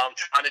 I'm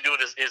trying to do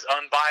it as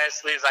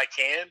unbiasedly as I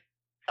can.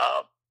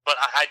 But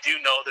I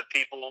do know that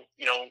people,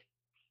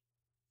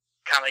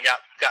 kind of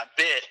got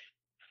bit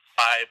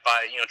by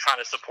trying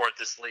to support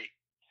this league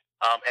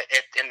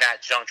in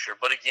that juncture.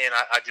 But again,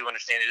 I do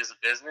understand it is a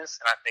business,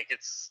 and I think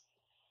it's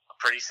a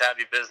pretty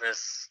savvy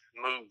business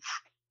move.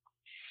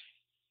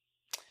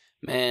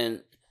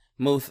 Man,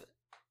 Muth,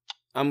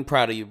 I'm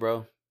proud of you,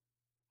 bro.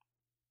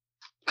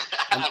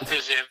 I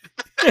appreciate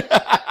it.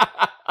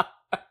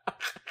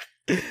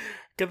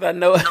 Because I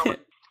know,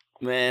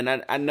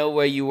 man, I know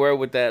where you were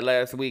with that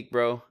last week,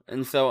 bro.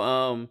 And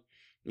so,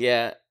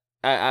 yeah,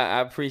 I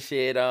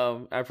appreciate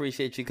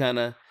you kind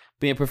of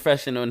being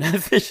professional in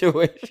that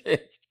situation.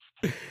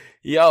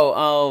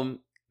 Yo,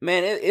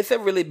 man, it's a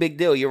really big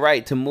deal. You're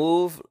right to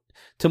move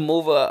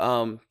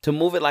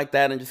it like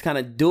that and just kind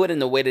of do it in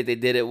the way that they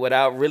did it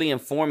without really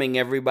informing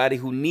everybody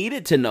who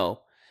needed to know,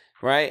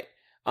 right?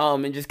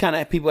 And just kind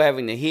of people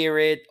having to hear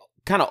it,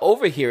 kind of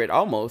overhear it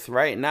almost,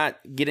 right? Not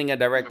getting a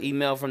direct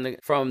email from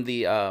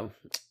the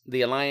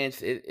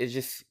alliance. It's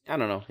just, I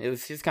don't know. It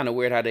was just kind of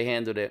weird how they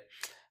handled it.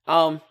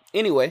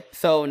 Anyway,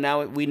 so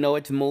now we know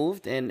it's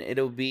moved and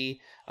it'll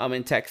be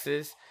in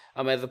Texas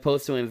as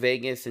opposed to in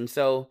Vegas, and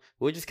so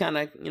we'll just kind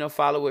of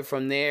follow it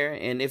from there.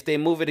 And if they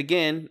move it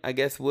again, I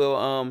guess we'll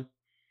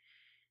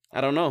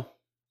I don't know.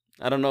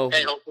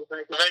 Hey, hopefully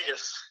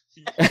Vegas.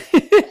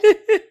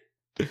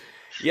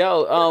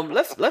 Yo,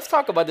 let's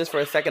talk about this for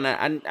a second.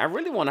 I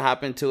really want to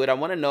hop into it. I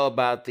want to know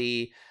about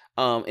the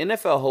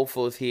NFL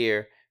hopefuls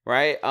here,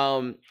 right?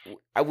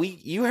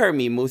 You heard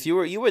me, Moose. You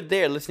were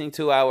there listening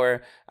to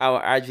our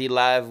IG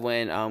live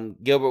when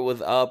Gilbert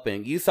was up,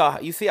 and you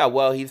see how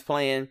well he's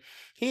playing.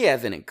 He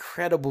has an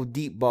incredible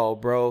deep ball,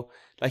 bro.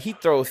 Like, he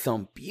throws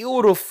some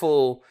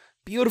beautiful,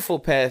 beautiful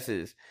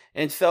passes.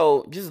 And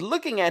so just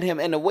looking at him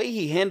and the way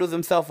he handles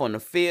himself on the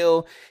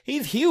field,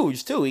 he's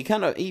huge too. He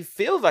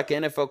feels like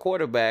an NFL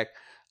quarterback.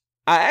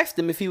 I asked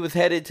him if he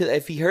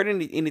heard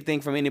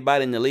anything from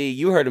anybody in the league.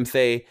 You heard him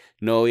say,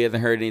 no, he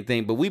hasn't heard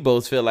anything, but we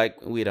both feel like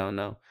we don't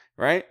know,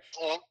 right?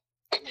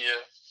 Yeah.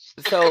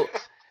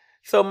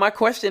 So my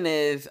question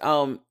is,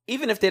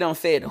 even if they don't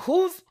say it,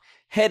 who's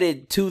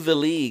headed to the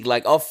league?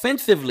 Like,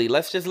 offensively,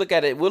 let's just look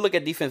at it. We'll look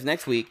at defense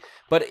next week.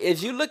 But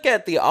as you look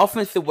at the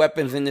offensive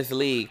weapons in this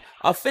league,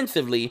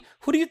 offensively,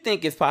 who do you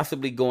think is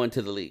possibly going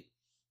to the league?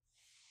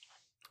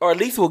 Or at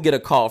least we'll get a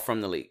call from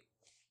the league.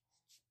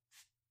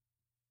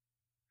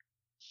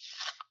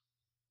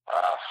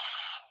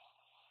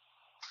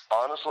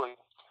 Honestly,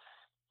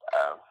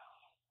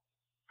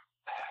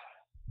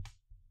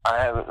 I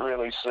haven't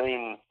really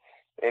seen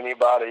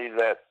anybody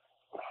that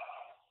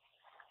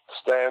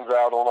stands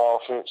out on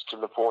offense to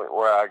the point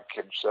where I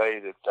could say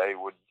that they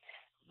would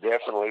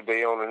definitely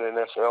be on an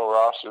NFL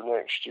roster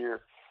next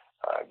year.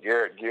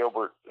 Garrett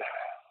Gilbert,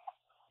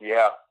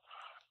 yeah,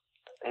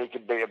 he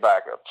could be a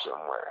backup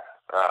somewhere.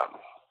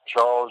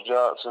 Charles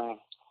Johnson,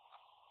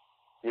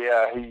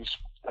 yeah, he's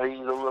a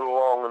little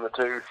long in the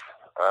tooth.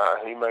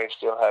 He may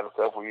still have a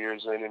couple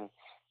years in him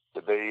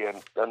to be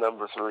a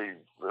number 3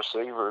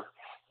 receiver.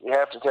 You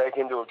have to take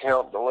into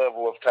account the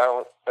level of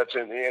talent that's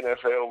in the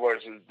NFL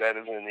versus that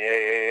is in the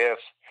AAF.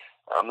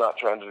 I'm not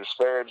trying to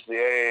disparage the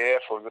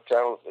AAF or the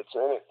talent that's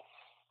in it.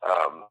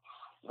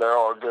 There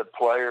are good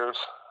players,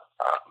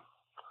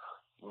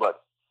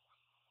 but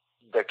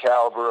the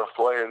caliber of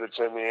player that's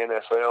in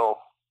the NFL,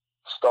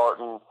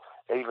 starting,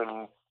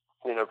 even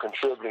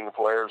contributing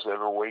players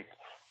every week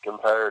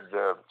compared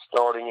to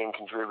starting and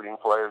contributing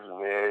players in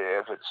the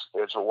AAF,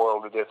 it's a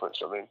world of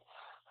difference. I mean,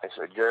 like I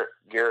said,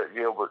 Garrett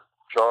Gilbert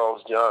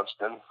Charles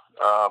Johnston.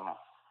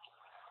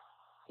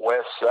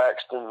 Wes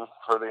Saxton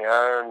for the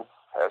Iron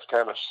has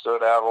kind of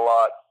stood out a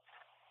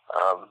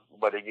lot.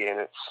 But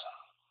again,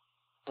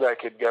 they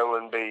could go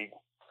and be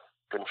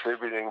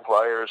contributing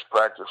players,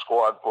 practice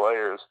squad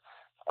players.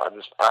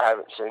 I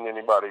haven't seen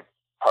anybody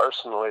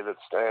personally that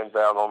stands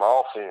out on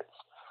offense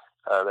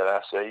that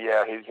I say,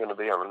 yeah, he's going to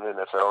be on an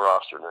NFL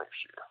roster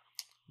next year.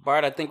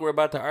 Bart, I think we're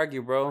about to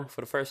argue, bro,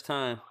 for the first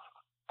time.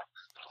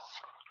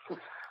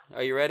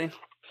 Are you ready?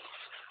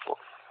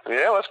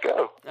 Yeah, let's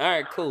go. All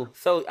right, cool.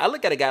 So I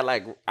look at a guy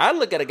like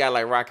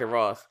Rocket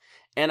Ross,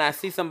 and I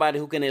see somebody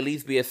who can at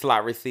least be a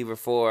slot receiver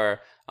for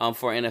an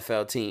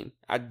NFL team.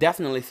 I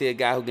definitely see a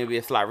guy who can be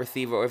a slot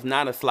receiver, or if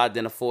not a slot,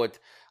 then a fourth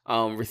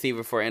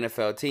receiver for an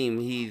NFL team.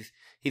 He's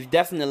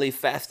definitely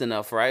fast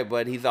enough, right?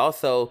 But he's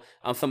also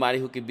somebody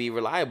who could be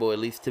reliable, at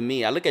least to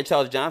me. I look at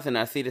Charles Johnson,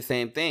 I see the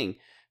same thing,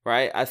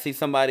 right? I see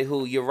somebody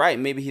who, you're right,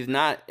 maybe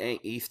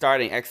he's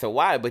starting X or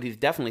Y, but he's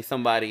definitely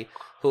somebody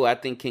who I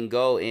think can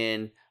go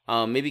in.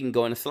 Maybe he can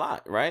go in the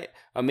slot, right?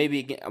 Or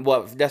maybe,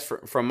 that's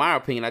from my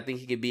opinion, I think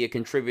he could be a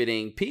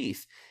contributing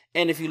piece.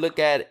 And if you look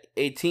at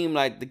a team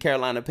like the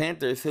Carolina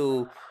Panthers,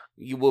 who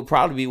you will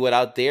probably be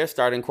without their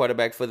starting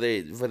quarterback for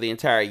the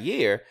entire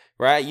year,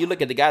 right? You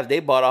look at the guys they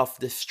bought off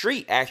the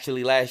street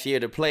actually last year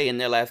to play in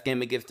their last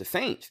game against the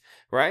Saints,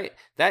 right?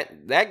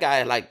 That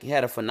guy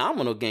had a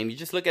phenomenal game. You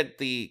just look at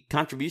the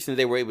contributions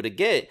they were able to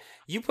get.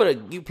 You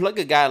plug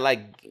a guy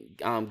like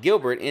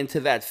Gilbert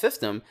into that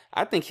system,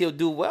 I think he'll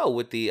do well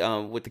with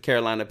the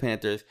Carolina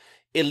Panthers,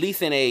 at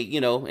least in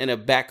a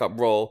backup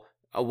role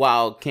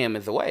while Cam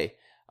is away,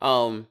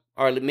 or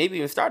maybe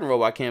even starting role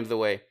while Cam's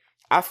away.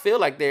 I feel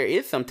like there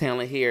is some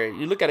talent here.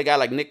 You look at a guy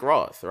like Nick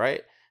Ross,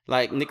 right?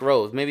 Like Nick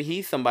Rose. Maybe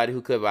he's somebody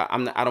who could.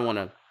 I don't want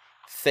to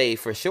say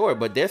for sure,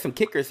 but there's some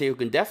kickers here who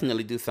can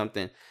definitely do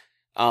something.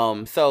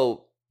 I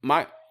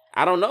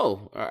don't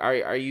know.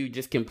 Are you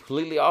just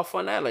completely off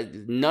on that? Like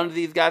none of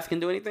these guys can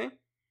do anything?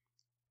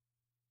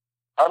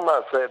 I'm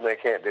not saying they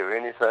can't do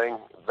anything.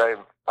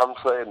 I'm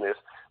saying this.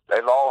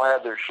 They've all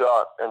had their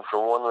shot, and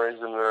for one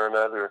reason or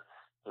another,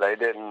 they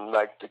didn't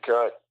make the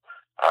cut.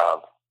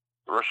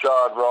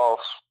 Rashad Ross,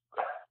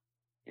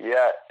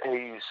 yeah,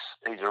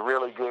 he's a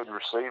really good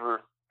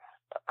receiver.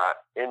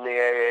 In the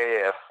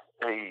AAF,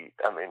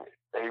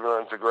 he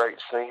runs a great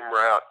seam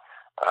route.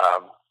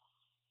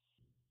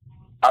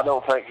 I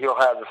don't think he'll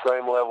have the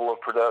same level of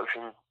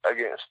production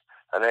against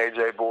an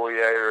A.J.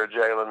 Boyer or a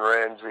Jalen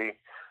Ramsey.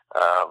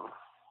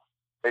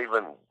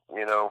 Even,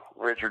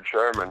 Richard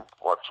Sherman,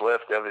 what's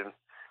left of him,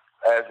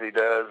 as he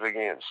does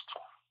against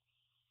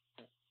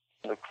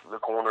the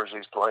corners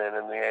he's playing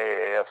in the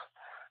AAF.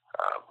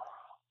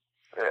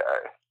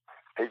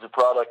 He's a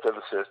product of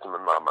the system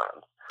in my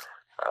mind.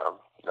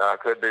 Now, I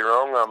could be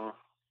wrong.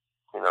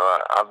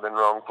 I've been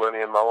wrong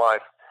plenty in my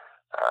life.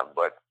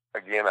 But,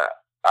 again,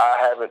 I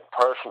haven't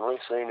personally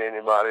seen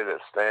anybody that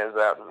stands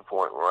out to the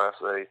point where I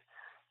say,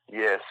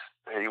 yes,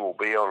 he will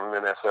be on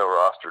an NFL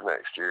roster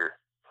next year.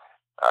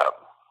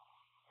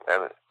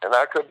 And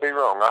I could be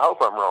wrong. I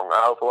hope I'm wrong.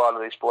 I hope a lot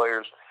of these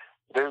players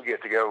do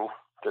get to go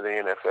to the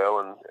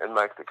NFL and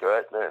make the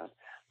cut. And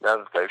now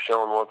that they've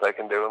shown what they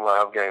can do in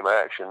live game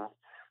action,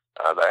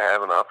 they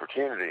have an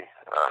opportunity.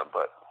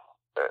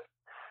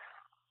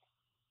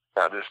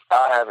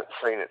 I haven't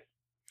seen it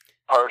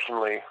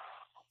personally.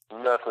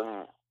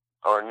 Nothing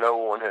or no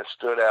one has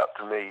stood out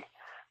to me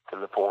to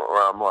the point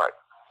where I'm like,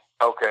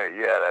 okay,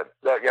 yeah,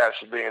 that guy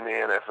should be in the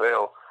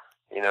NFL.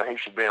 He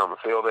should be on the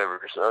field every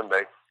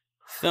Sunday.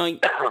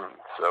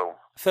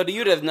 So to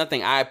you, there's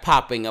nothing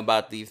eye-popping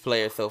about these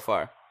players so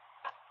far?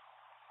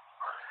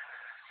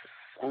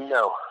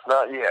 No,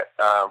 not yet.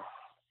 I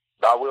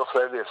will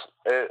say this.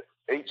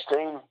 Each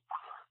team,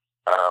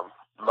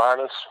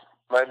 minus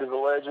maybe the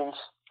Legends,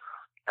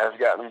 has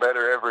gotten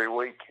better every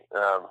week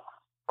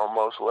on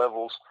most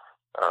levels.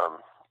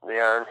 The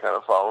Iron kind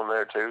of fallen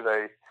there too.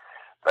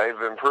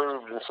 They've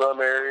improved in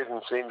some areas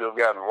and seem to have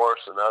gotten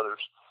worse than others.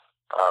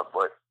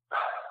 But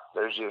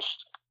there's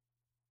just,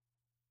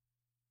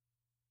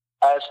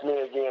 ask me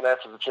again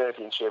after the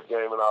championship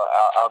game, and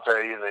I'll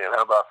tell you then.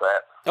 How about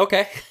that?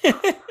 Okay.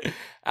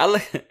 I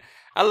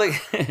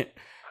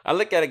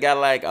look at a guy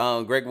like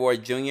Greg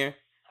Ward Jr.,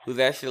 who's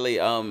actually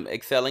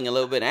excelling a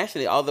little bit.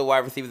 Actually, all the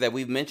wide receivers that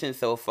we've mentioned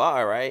so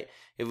far, right?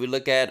 If we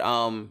look at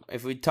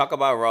if we talk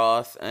about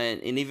Ross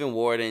and even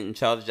Ward and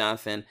Charles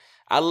Johnson,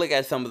 I look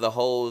at some of the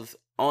holes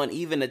on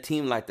even a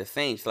team like the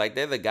Saints. Like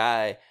there's a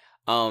guy,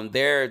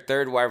 their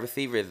third wide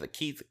receiver is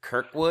Keith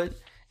Kirkwood.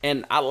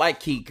 And I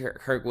like Keith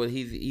Kirkwood.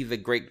 He's a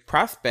great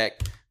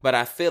prospect, but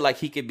I feel like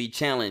he could be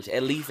challenged,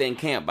 at least in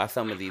camp, by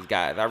some of these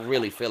guys. I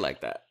really feel like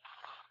that.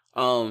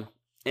 And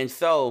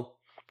so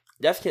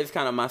that's just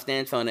kind of my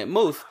stance on it.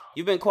 Moose,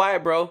 you've been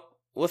quiet, bro.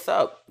 What's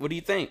up? What do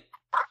you think?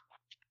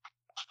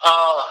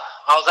 I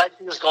was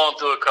actually just going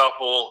through a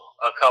couple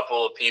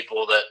of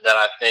people that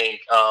I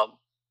think,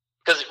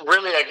 because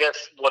really, I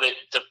guess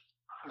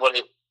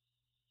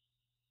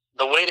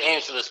the way to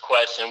answer this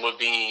question would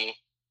be,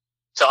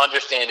 to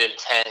understand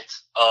intent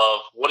of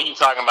what are you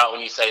talking about when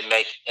you say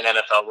make an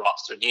NFL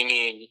roster? Do you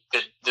mean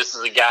that this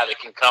is a guy that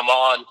can come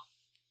on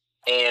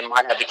and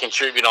might have to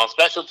contribute on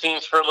special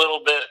teams for a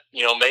little bit,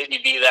 maybe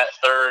be that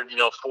third,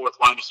 fourth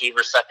wide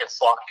receiver, second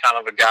slot kind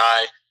of a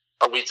guy?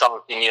 Are we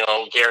talking,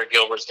 Garrett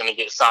Gilbert's going to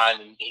get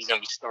signed and he's going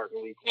to be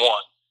starting week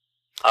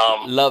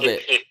 1? Love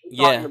it. If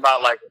you're talking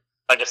about like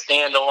a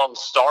standalone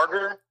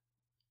starter,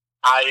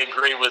 I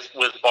agree with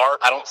Bart.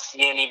 I don't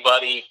see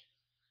anybody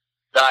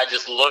that I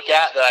just look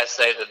at that I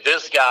say that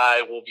this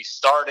guy will be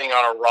starting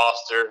on a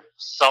roster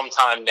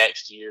sometime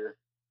next year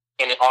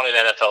on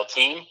an NFL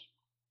team.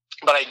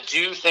 But I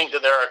do think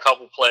that there are a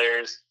couple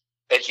players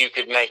that you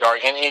could make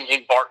argument.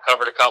 And Bart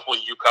covered a couple,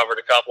 you covered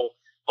a couple.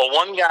 But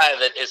one guy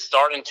that is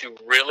starting to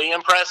really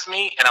impress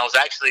me, and I was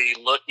actually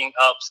looking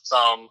up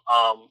some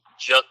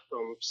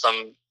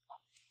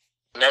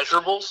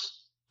measurables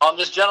on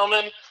this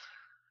gentleman,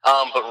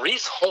 but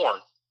Reese Horn.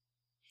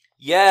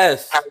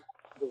 Yes.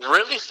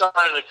 Really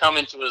started to come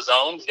into his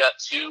own. He's got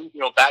 2,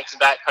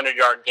 back-to-back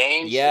 100-yard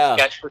games. Yeah.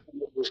 His catch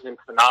percentage has been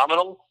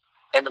phenomenal.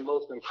 And the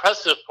most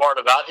impressive part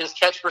about his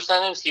catch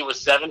percentage, he was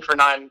 7 for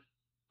 9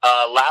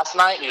 last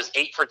night. He was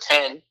 8 for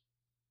 10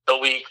 the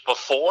week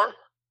before.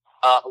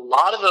 A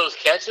lot of those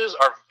catches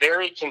are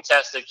very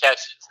contested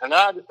catches. And then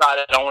I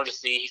decided I wanted to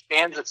see. He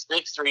stands at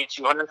 6'3",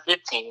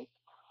 215.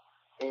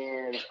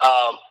 And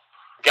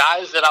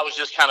guys that I was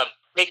just kind of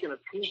taking a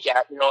peek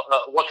at,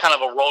 what kind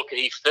of a role could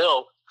he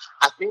fill?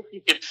 I think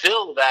he could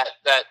fill that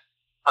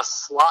a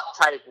slot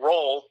type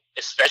role,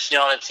 especially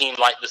on a team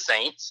like the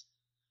Saints,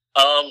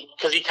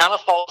 because he kind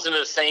of falls into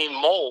the same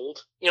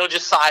mold,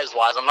 just size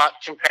wise. I'm not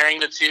comparing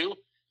the two.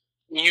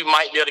 You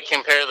might be able to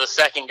compare the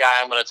second guy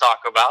I'm going to talk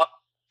about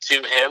to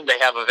him. They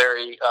have a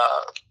very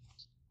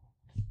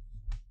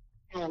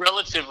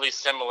relatively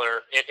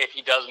similar, if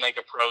he does make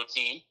a pro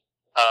team,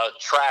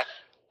 track.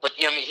 But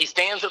he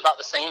stands about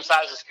the same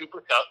size as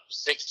Cooper Kupp,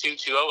 6'2",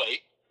 208.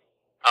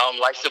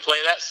 Likes to play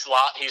that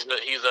slot. He's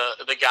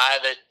the guy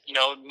that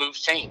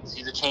moves chains.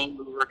 He's a chain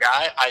mover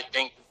guy. I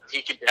think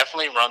he could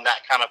definitely run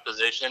that kind of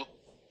position.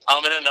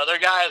 And another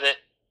guy that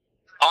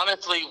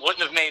honestly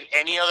wouldn't have made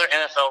any other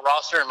NFL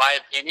roster, in my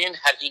opinion,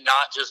 had he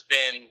not just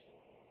been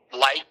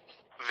liked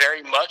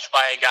very much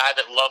by a guy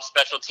that loves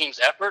special teams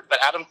effort. But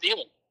Adam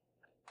Thielen.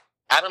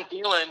 Adam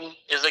Thielen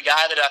is a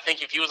guy that I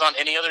think if he was on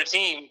any other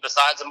team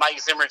besides a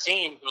Mike Zimmer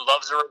team who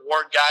loves to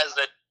reward guys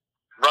that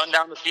run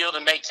down the field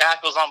and make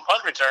tackles on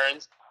punt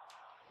returns,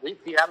 we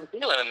see Adam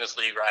Thielen in this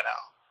league right now.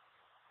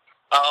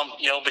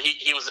 But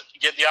he was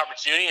get the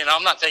opportunity, and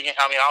I'm not taking.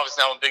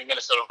 Obviously, I'm a big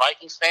Minnesota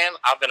Vikings fan.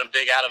 I've been a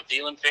big Adam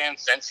Thielen fan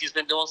since he's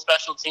been doing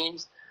special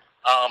teams.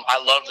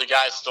 I love the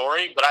guy's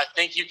story, but I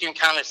think you can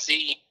kind of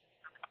see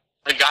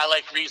a guy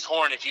like Reese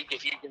Horn, if you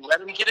can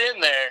let him get in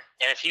there,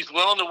 and if he's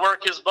willing to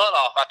work his butt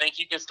off, I think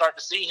you can start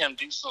to see him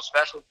do some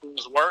special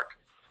teams work.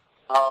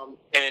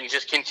 And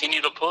just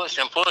continue to push,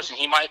 and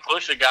he might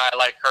push a guy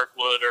like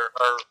Kirkwood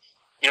or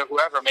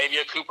whoever. Maybe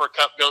a Cooper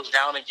Kupp goes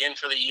down again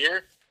for the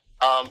year.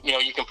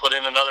 You can put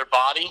in another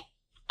body,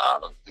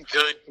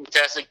 good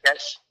contested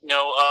catch,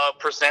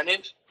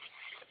 percentage.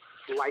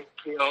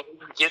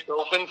 Gets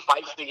open,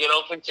 fights to get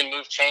open, can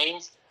move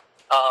chains.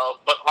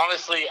 But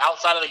honestly,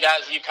 outside of the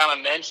guys you kind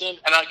of mentioned,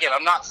 and again,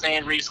 I'm not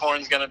saying Reese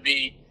Horn's going to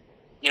be,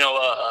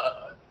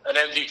 an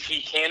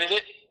MVP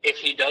candidate if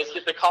he does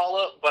get the call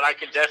up, but I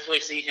could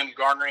definitely see him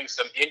garnering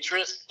some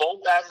interest,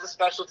 both as a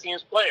special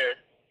teams player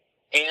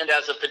and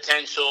as a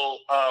potential,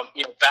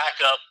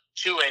 backup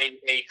to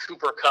a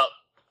Cooper Kupp.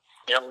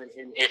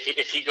 And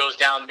if he goes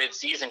down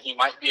mid-season, he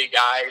might be a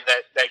guy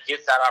that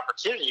gets that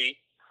opportunity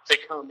to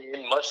come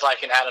in, much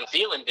like an Adam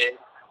Thielen did.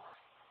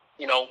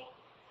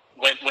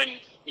 When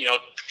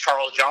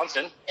Charles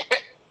Johnson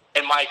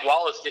and Mike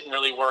Wallace didn't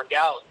really work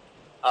out.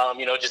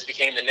 Just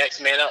became the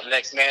next man up.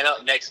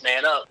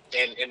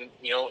 And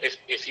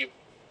if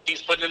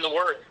he's putting in the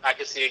work, I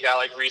could see a guy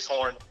like Reese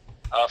Horn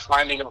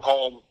finding a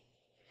home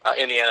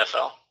in the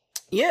NFL.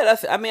 Yeah,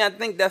 I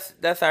think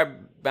that's our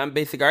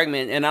basic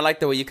argument, and I like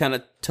the way you kind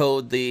of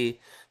told the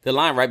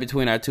line right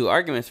between our two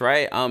arguments,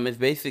 right? It's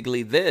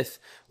basically this,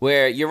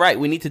 where you're right.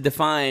 We need to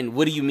define,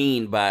 what do you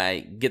mean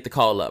by get the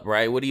call up,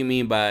 right? What do you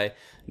mean by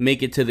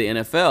make it to the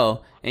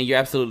NFL? And you're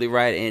absolutely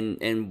right.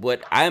 And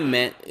what I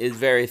meant is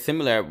very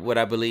similar. What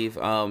I believe,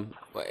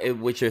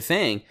 what you're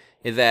saying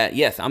is that,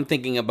 yes, I'm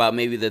thinking about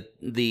maybe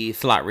the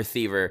slot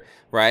receiver,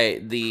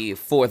 right? The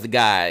fourth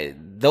guy,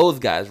 those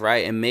guys,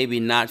 right? And maybe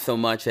not so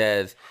much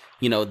as,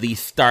 the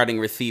starting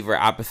receiver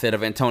opposite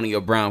of Antonio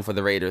Brown for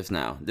the Raiders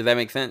now. Does that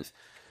make sense?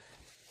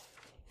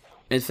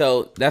 And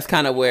so that's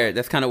kind of where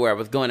I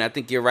was going. I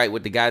think you're right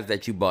with the guys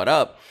that you brought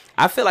up.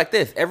 I feel like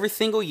this every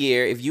single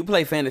year. If you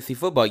play fantasy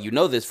football, you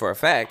know this for a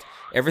fact.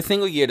 Every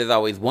single year, there's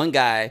always one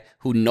guy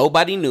who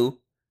nobody knew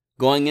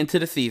going into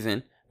the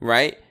season,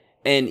 right?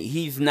 And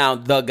he's now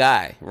the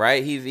guy,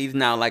 right? He's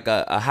now like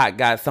a hot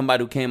guy,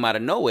 somebody who came out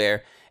of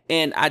nowhere.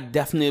 And I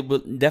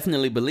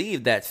definitely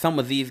believe that some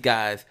of these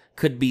guys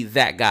could be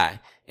that guy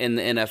in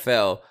the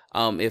NFL,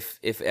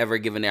 if ever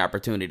given the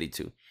opportunity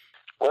to.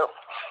 Well,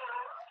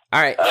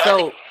 all right,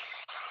 so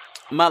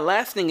my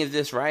last thing is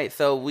this, right?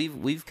 So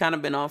we've kind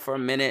of been on for a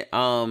minute.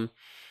 I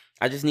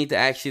just need to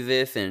ask you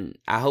this, and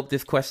I hope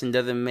this question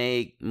doesn't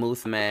make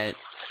Moose mad,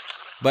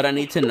 but I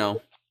need to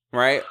know,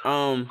 right?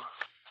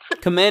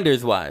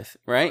 Commanders wise,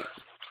 right?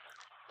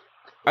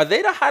 Are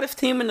they the hottest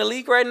team in the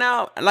league right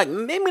now? Like,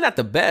 maybe not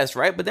the best,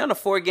 right? But they're on a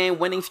 4-game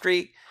winning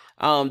streak.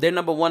 They're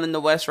number 1 in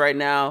the West right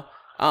now.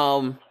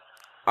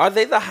 Are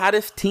they the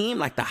hottest team,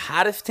 like the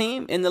hottest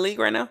team in the league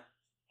right now?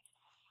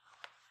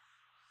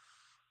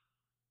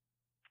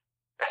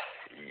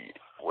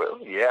 Well,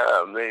 yeah.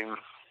 I mean,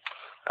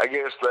 I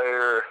guess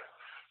they're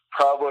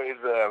probably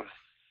the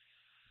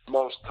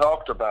most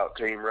talked about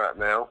team right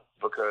now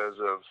because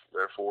of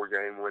their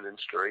 4-game winning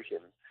streak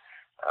and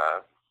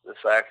the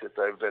fact that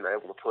they've been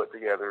able to put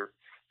together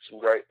some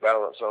great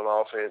balance on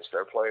offense.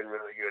 They're playing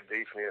really good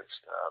defense.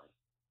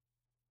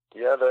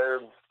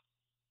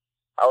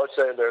 I would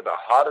say they're the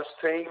hottest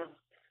team.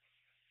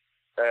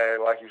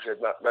 And like you said,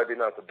 maybe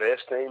not the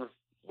best team,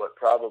 but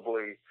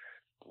probably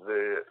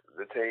the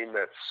team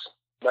that's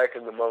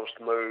making the most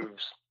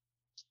moves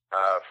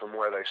from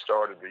where they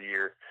started the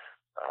year.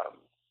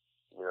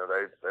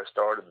 They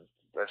started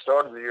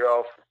the year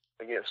off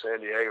against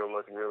San Diego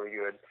looking really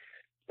good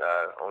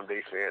on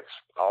defense.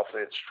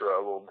 Offense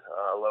struggled.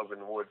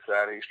 Logan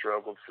Woodside, he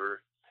struggled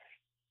for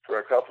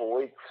a couple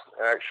weeks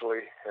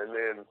actually, and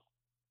then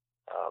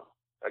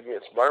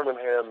against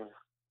Birmingham,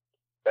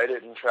 they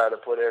didn't try to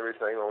put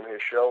everything on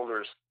his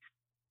shoulders,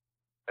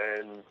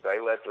 and they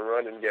let the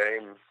running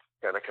game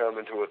kind of come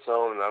into its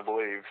own. And I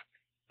believe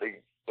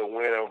the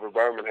win over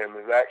Birmingham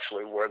is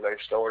actually where they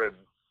started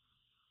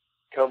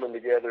coming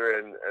together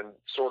and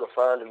sort of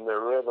finding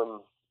their rhythm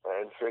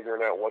and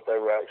figuring out what they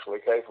were actually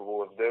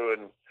capable of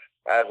doing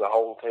as a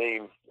whole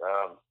team,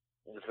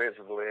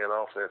 defensively and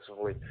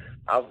offensively.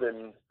 I've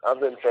been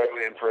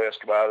fairly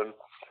impressed by them.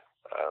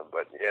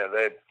 But yeah,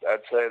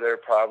 I'd say they're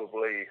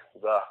probably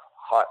the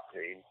hot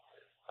team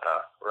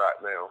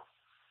right now.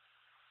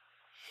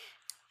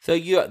 So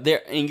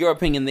in your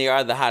opinion, they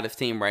are the hottest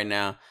team right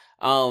now.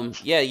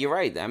 Yeah, you're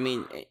right. I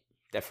mean,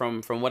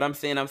 from what I'm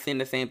seeing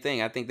the same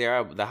thing. I think they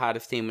are the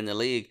hottest team in the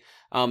league.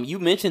 You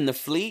mentioned the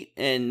Fleet,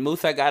 and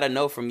Moose, I gotta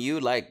know from you,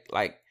 like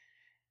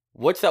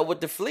what's up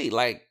with the Fleet?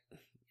 Like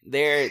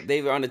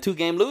they were on a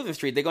 2-game losing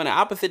streak. They're going the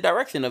opposite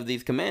direction of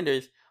these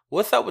Commanders.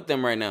 What's up with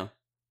them right now?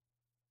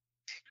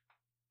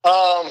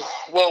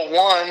 Well,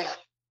 one,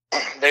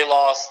 they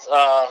lost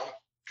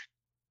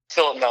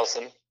Philip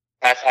Nelson.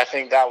 I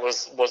think that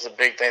was a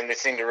big thing. They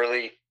seemed to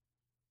really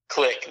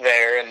click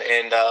there,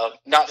 and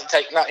not to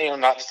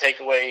take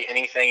away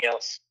anything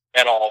else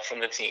at all from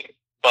the team,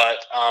 but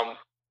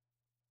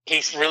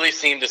he really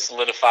seemed to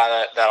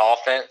solidify that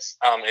offense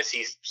as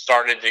he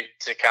started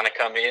to kind of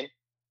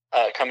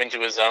come into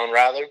his own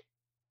rather.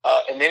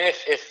 And then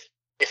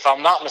if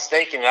I'm not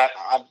mistaken,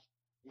 I'm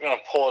going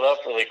to pull it up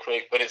really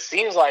quick, but it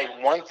seems like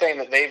one thing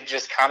that they've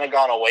just kind of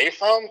gone away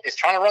from is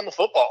trying to run the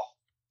football.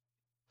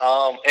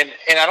 And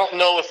I don't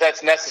know if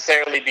that's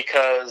necessarily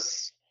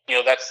because,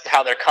 that's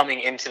how they're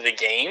coming into the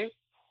game,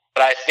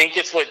 but I think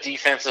it's what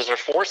defenses are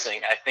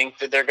forcing. I think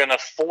that they're going to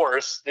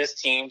force this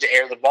team to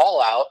air the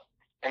ball out,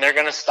 and they're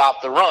going to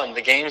stop the run.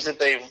 The games that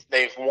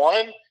they've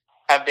won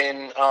have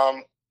been,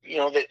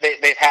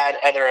 they've had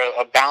either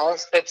a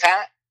balanced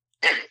attack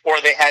or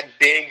they had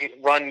big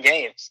run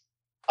games.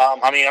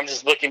 I'm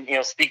just looking,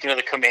 speaking of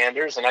the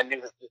Commanders, and I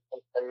knew that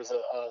there was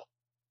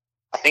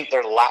I think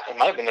it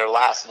might have been their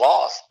last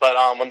loss, but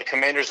when the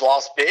Commanders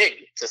lost big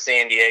to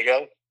San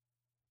Diego,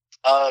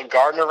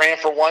 Gardner ran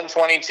for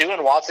 122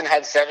 and Watson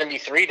had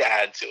 73 to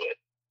add to it.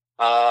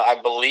 I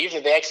believe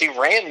that they actually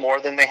ran more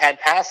than they had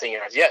passing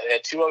yards. Yeah, they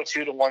had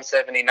 202 to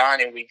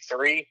 179 in week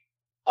 3.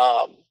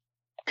 And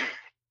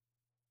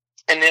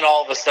then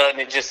all of a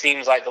sudden, it just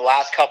seems like the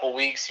last couple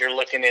weeks you're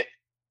looking at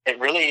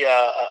really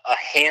a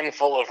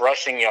handful of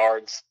rushing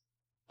yards.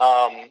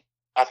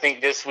 I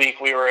think this week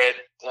they were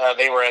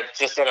at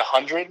just at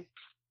 100.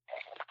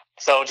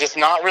 So just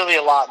not really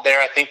a lot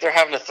there. I think they're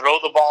having to throw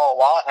the ball a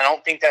lot. I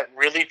don't think that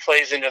really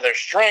plays into their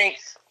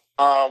strength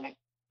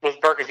with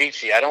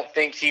Bercovici. I don't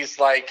think he's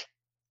not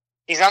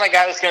a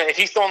guy that's going to – if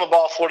he's throwing the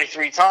ball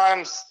 43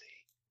 times,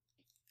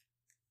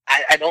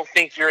 I don't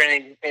think you're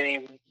in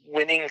any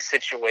winning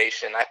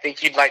situation. I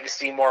think you'd like to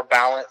see more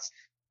balance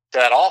to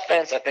that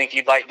offense. I think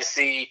you'd like to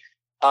see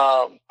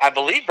I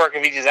believe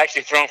Bercovici has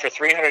actually thrown for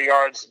 300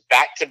 yards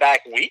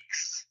back-to-back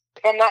weeks,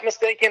 if I'm not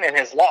mistaken, and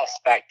has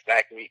lost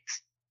back-to-back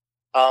weeks.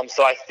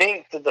 So I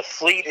think that the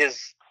Fleet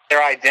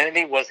their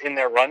identity was in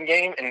their run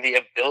game and the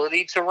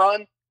ability to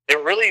run.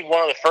 They're really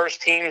one of the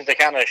first teams to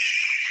kind of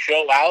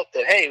show out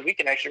that, hey, we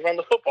can actually run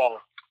the football.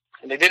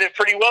 And they did it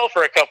pretty well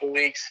for a couple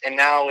weeks, and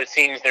now it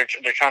seems they're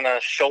trying to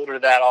shoulder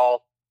that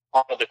all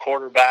onto the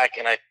quarterback,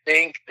 and I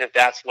think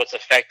that's what's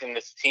affecting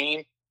this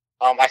team.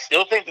 I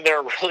still think that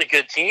they're a really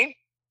good team.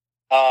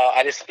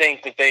 I just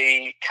think that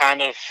they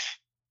kind of,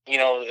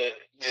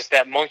 just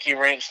that monkey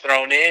wrench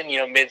thrown in,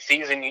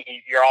 mid-season,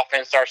 your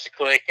offense starts to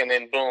click, and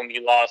then boom,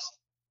 you lost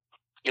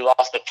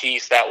a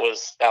piece that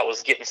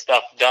was getting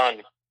stuff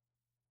done.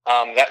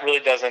 That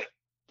really doesn't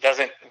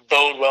doesn't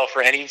bode well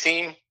for any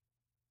team.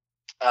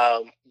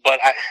 But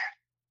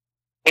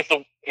with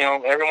the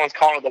everyone's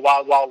calling it the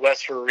Wild Wild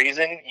West for a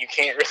reason. You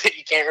can't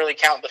really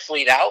count the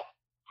Fleet out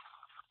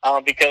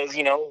because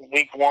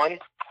week one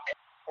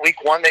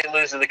they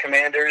lose to the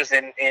Commanders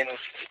and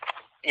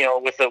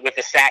with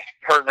the sack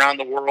heard around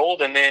the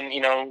world, and then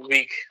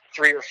week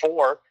 3 or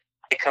 4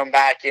 they come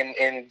back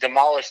and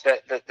demolish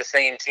the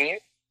same team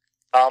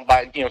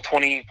by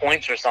 20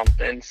 points or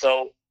something.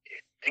 So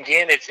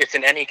again, it's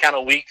an any kind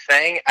of week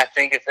thing. I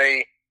think if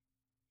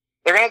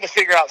they're going to have to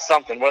figure out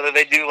something, whether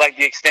they do like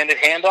the extended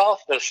handoff,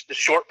 the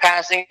short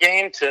passing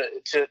game to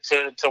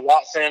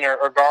Watson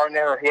or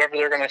Gardner or whoever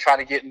they're going to try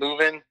to get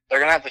moving. They're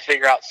going to have to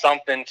figure out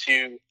something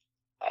to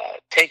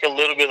take a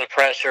little bit of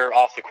pressure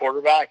off the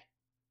quarterback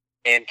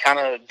and kind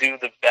of do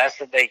the best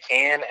that they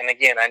can. And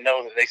again, I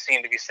know that they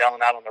seem to be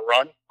selling out on the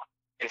run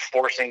and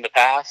forcing the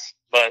pass,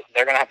 but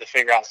they're going to have to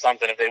figure out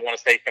something if they want to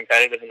stay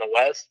competitive in the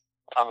West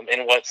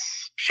in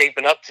what's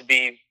shaping up to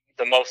be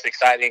the most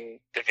exciting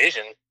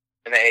division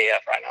in the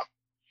AAF right now.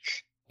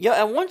 Yeah,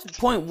 at one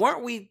point,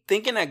 weren't we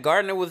thinking that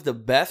Gardner was the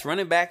best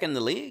running back in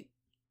the league?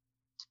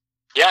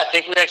 Yeah, I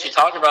think we actually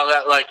talked about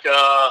that.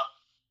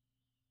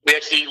 We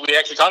actually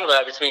talked about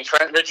that between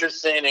Trent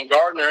Richardson and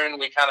Gardner, and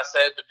we kind of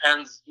said it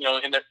depends.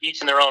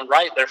 Each in their own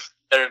right.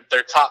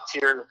 They're top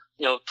tier.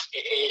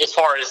 As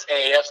far as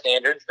AAF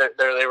standards,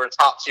 they were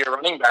top tier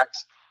running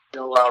backs.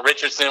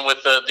 Richardson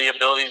with the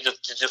ability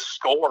to just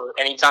score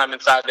anytime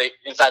inside the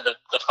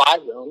 5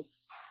 zone.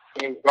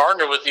 And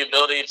Gardner with the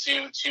ability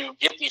to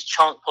get these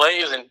chunk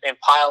plays and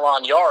pile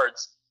on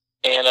yards.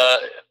 And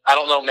I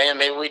don't know, man,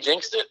 maybe we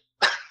jinxed it.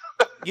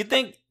 You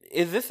think,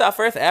 is this our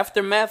first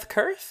aftermath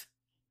curse?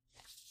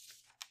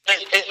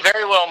 It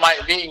very well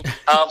might be.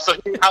 So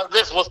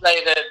this will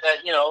say that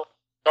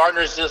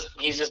Gardner's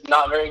he's just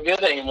not very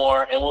good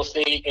anymore, and we'll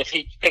see if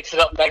he picks it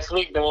up next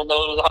week. Then we'll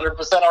know it was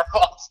 100% our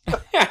fault.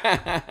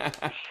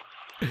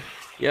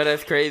 Yeah,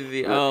 that's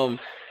crazy.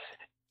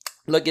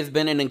 Look, it's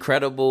been an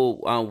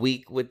incredible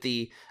week with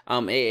the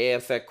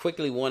AAF. I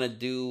quickly want to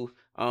do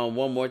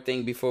one more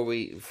thing before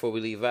we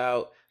leave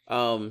out.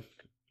 Let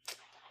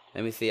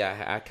me see.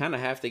 I kind of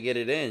have to get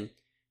it in.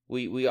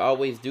 We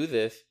always do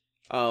this.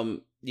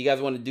 You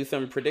guys want to do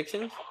some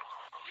predictions?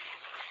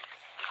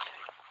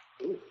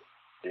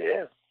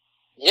 Yeah.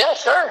 Yeah,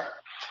 sure.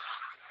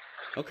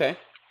 Okay.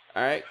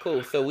 All right,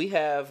 cool. So we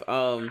have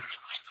a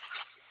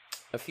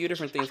few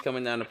different things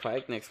coming down the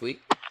pike next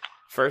week.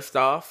 First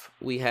off,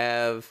 we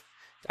have,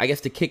 I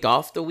guess, to kick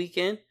off the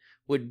weekend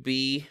would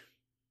be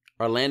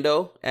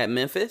Orlando at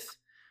Memphis.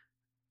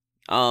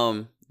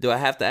 Do I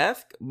have to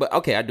ask? But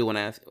okay, I do want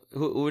to ask.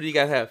 Who do you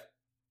guys have?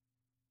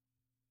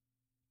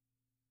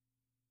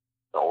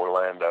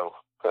 Orlando.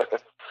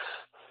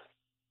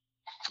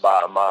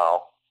 By a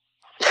mile.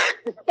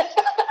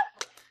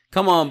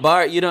 Come on,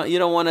 Bart. You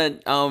don't want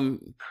to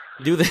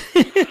do the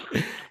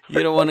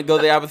you don't want to go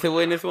the opposite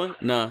way in this one?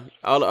 No.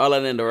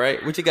 Orlando,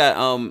 right? What you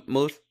got,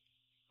 Moose?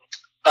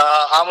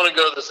 I'm gonna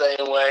go the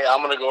same way.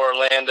 I'm gonna go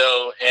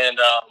Orlando, and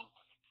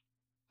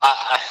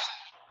I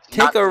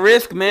take a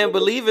risk, man.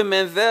 Believe in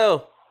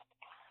Manziel.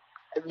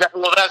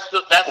 Well, that's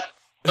the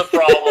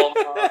problem.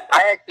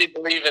 I actually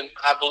believe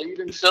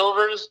in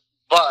Silvers,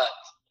 but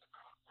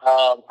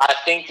I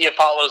think the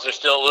Apollos are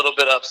still a little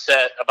bit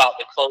upset about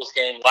the close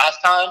game last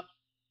time,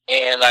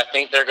 and I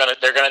think they're gonna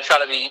try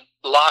to be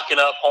locking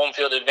up home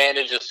field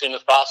advantage as soon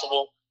as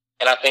possible,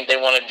 and I think they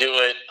want to do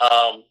it,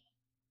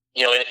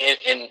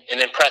 in an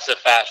impressive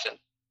fashion.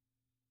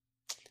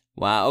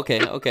 Wow.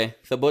 Okay.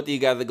 So both of you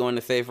guys are going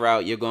the safe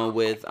route. You're going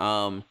with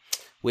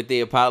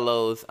the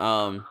Apollos.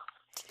 I'm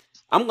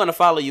gonna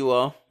follow you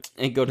all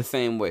and go the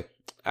same way.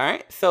 All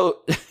right.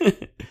 So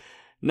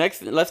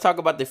next, let's talk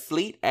about the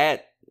Fleet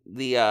at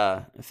the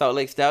Salt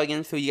Lake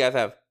Stallions. Who you guys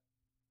have?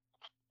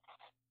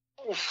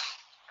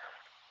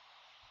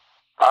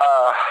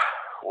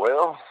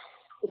 Well,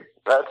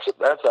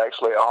 that's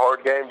actually a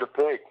hard game to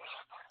pick.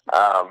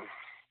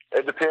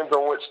 It depends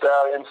on which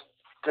Stallions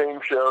team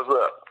shows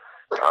up.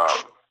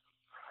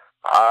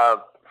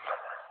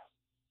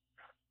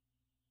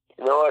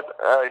 You know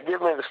what?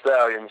 Give me the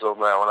Stallions on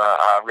that one.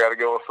 I've got to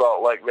go with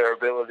Salt Lake. Their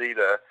ability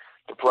to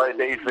play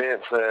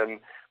defense, and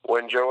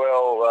when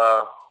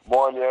Joel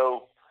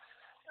Buono,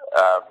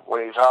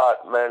 when he's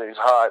hot, man, he's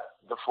hot.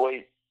 The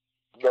Fleet,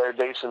 they're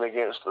decent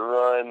against the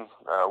run.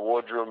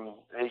 Woodrum,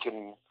 he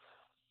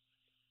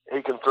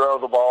can throw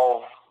the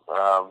ball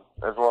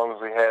as long as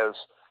he has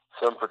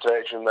some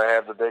protection. They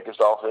have the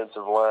biggest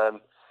offensive line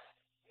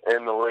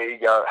in the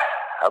league.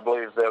 I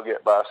believe they'll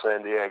get by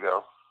San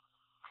Diego.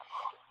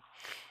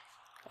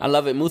 I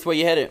love it. Moose, where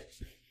you headed?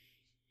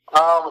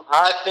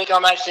 I think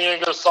I'm actually going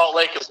to go Salt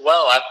Lake as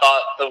well. I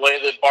thought the way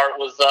that Bart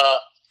was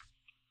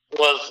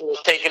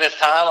taking his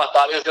time, I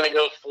thought he was going to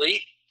go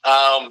Fleet.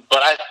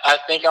 But I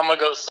think I'm going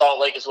to go Salt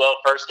Lake as well.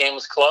 First game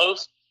was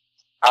close.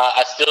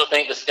 I still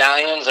think the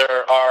Stallions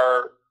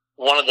are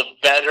one of the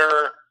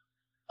better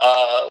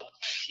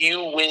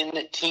few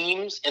win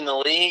teams in the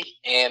league,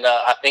 and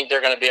I think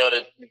they're going to be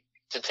able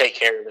to take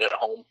care of it at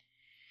home.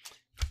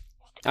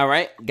 All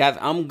right, guys,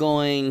 I'm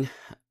going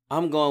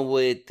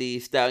with the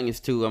Stallions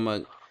too. I'm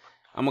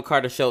a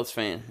Carter Schultz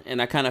fan,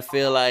 and I kind of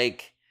feel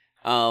like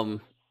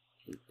the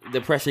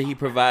pressure he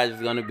provides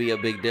is going to be a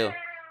big deal,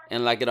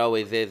 and like it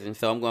always is. And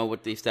so I'm going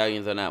with the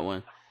Stallions on that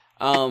one.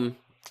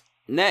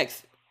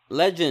 Next,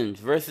 Legends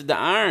versus the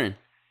Iron.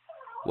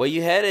 Where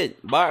you headed,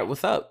 Bart?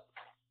 What's up?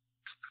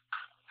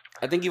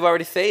 I think you've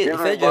already said it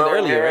just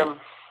earlier, right?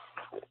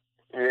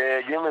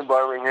 Yeah, give me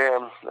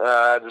Birmingham.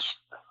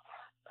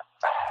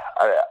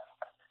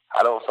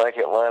 I don't think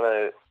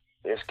Atlanta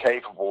is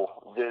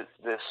capable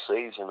this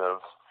season of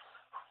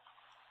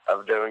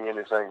doing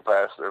anything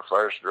past their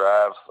first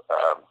drive.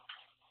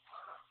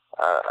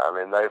 I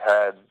mean, they've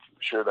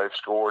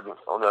scored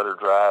on other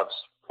drives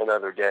in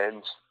other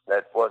games.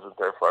 That wasn't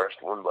their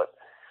first one, but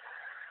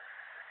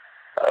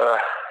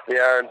the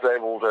Iron's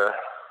able to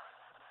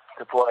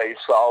play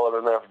solid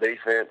enough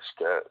defense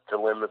to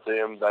limit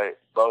them.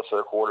 Both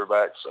their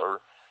quarterbacks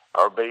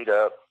are beat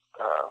up.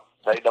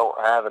 They don't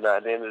have an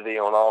identity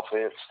on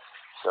offense,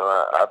 so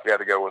I've got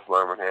to go with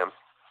Birmingham.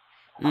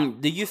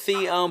 Do you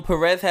see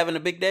Perez having a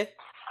big day?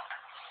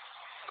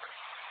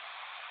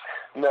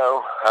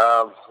 No,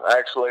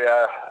 actually,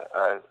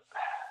 I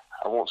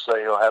won't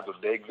say he'll have a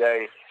big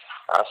day.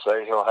 I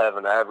say he'll have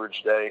an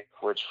average day,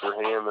 which for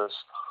him is,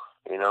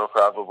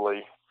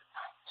 probably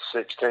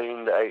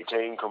 16 to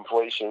 18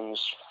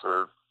 completions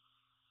for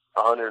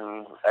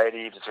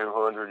 180 to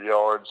 200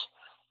 yards.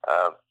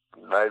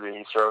 Maybe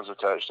he throws a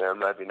touchdown,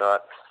 maybe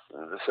not.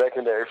 The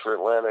secondary for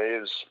Atlanta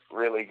is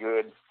really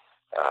good.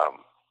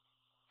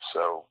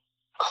 So,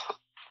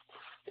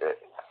 yeah,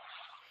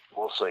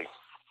 we'll see.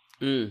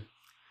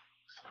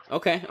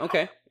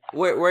 Okay.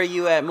 Where are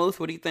you at, Moose?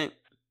 What do you think?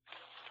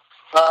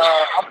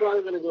 I'm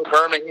probably going to go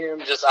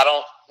Birmingham. I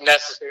don't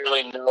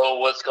necessarily know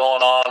what's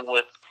going on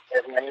with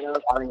Atlanta.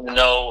 I don't even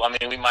know. I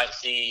mean, we might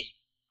see,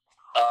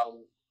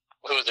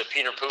 who is it?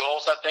 Peter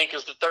Pujols, I think,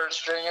 is the third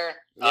stringer.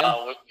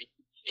 Yeah.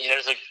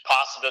 There's a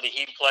possibility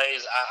he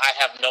plays. I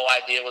have no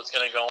idea what's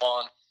going to go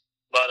on.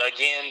 But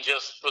again,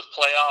 just with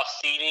playoff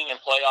seeding and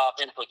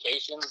playoff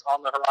implications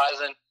on the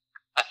horizon,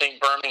 I think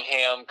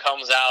Birmingham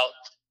comes out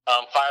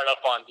fired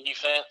up on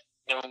defense.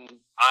 And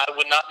I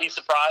would not be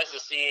surprised to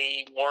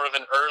see more of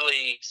an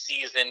early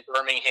season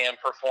Birmingham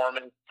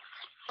performance,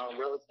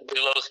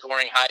 relatively low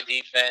scoring, high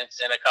defense,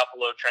 and a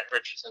couple of Trent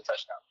Richardson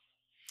touchdowns.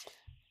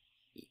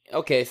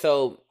 Okay,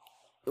 so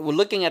we're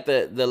looking at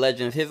the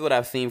Legends. Here's what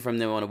I've seen from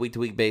them on a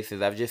week-to-week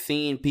basis. I've just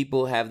seen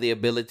people have the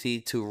ability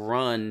to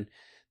run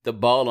the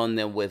ball on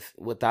them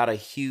without a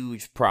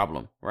huge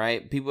problem,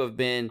 right? People have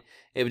been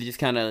able to just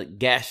kind of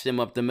gash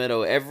them up the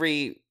middle.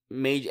 Every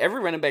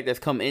running back that's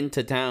come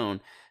into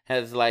town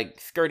has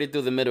skirted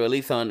through the middle, at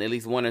least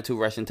one or two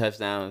rushing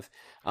touchdowns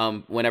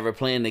whenever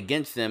playing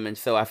against them. And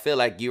so I feel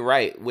like you're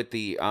right with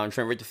the Trent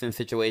Richardson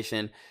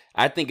situation.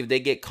 I think if they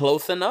get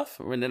close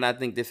enough, then I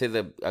think this is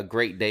a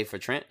great day for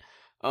Trent.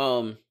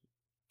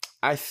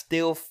 I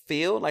still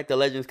feel like the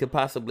Legends could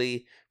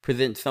possibly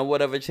present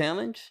somewhat of a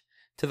challenge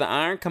to the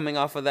Iron coming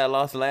off of that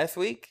loss last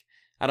week.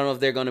 I don't know if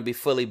they're going to be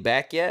fully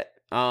back yet.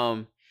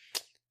 So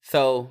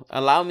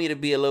allow me to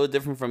be a little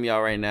different from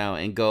y'all right now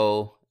and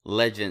go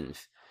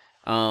Legends.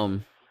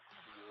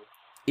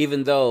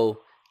 Even though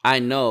I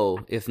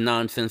know it's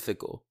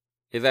nonsensical.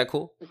 Is that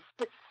cool?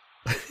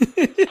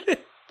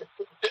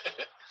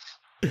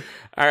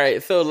 All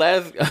right, so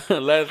last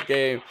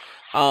game,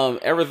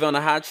 Arizona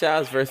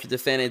Hotshots versus the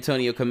San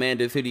Antonio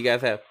Commanders. Who do you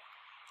guys have?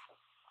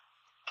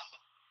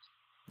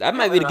 That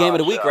might be the game of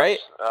the week, right?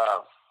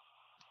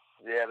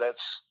 Yeah,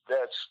 that's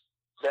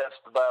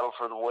the battle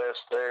for the West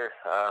there.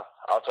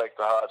 I'll take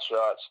the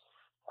Hotshots.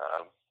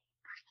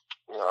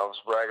 I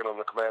was bragging on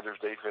the Commanders'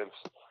 defense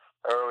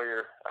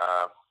earlier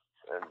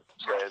and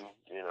saying,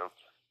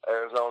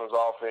 Arizona's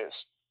offense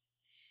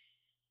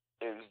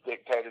is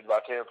dictated by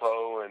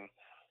tempo, and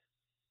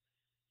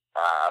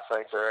I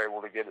think they're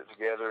able to get it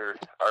together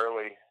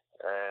early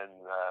and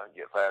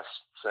get past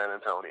San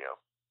Antonio.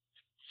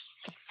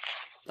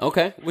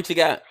 Okay, what you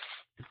got?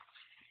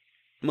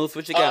 Moose,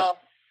 what you got?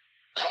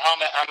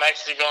 I'm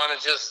actually going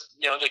to just,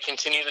 to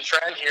continue the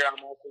trend here,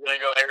 I'm also going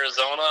to go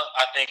Arizona.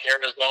 I think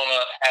Arizona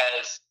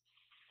has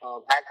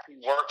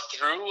actually worked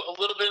through a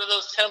little bit of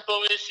those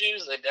tempo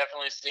issues. They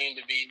definitely seem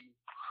to be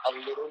a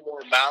little more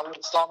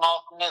balanced on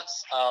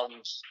offense.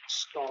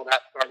 So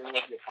that starting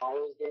with the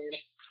Apollos game,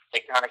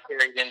 they kind of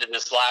carried into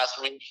this last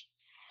week.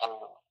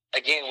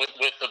 Again, with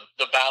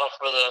the battle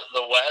for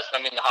the West,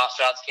 I mean, the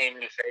Hotshots came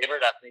in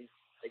favored. I think,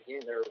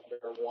 again, they're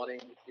wanting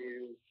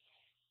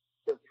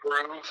to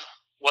prove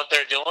what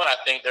they're doing. I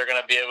think they're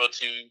going to be able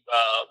to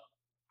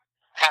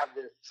have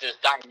this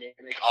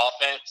dynamic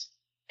offense,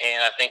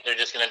 and I think they're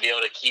just going to be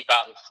able to keep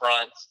out in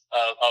front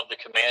of the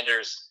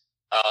Commanders.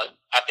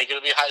 I think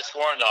it'll be high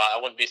scoring, though. I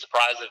wouldn't be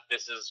surprised if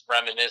this is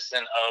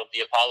reminiscent of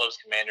the Apollos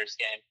Commanders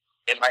game.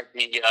 It might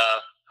be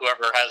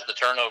whoever has the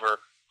turnover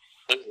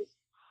loses.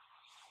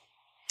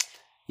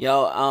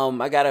 Yo,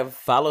 I gotta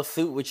follow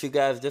suit with you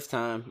guys this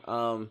time.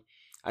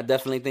 I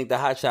definitely think the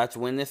Hotshots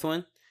win this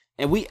one,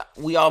 and we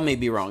all may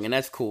be wrong, and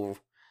that's cool.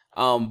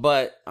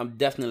 But I'm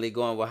definitely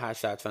going with Hot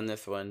Shots on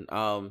this one.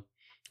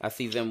 I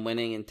see them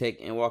winning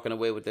and walking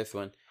away with this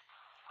one.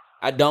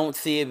 I don't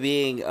see it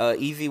being an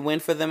easy win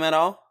for them at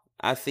all.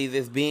 I see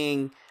this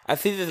living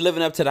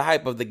up to the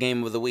hype of the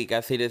game of the week. I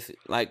see this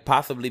like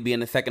possibly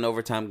being a second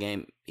overtime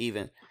game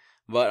even.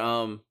 But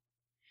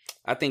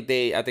I think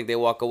they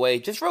walk away.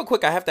 Just real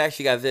quick, I have to ask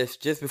you guys this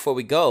just before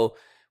we go.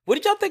 What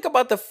did y'all think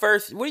about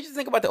what did you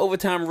think about the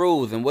overtime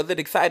rules, and was it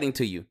exciting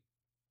to you?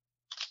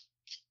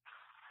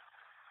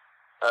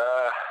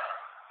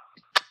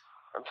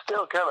 I'm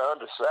still kind of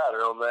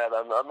undecided on that.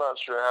 I'm not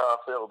sure how I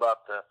feel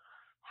about the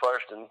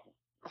first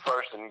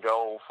and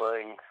goal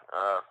thing.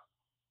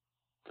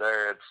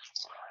 There,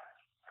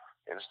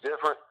 it's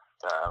different.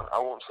 I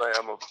won't say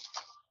I'm a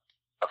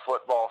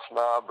football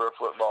snob or a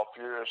football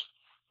purist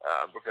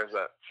because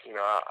I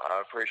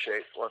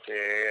appreciate what the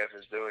AAF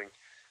is doing.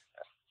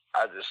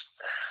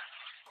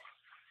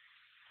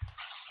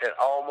 It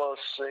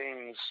almost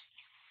seems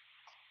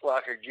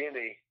like a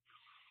gimme,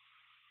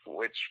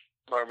 which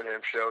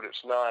Birmingham showed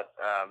it's not.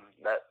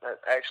 That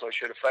actually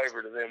should have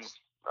favored them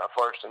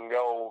first and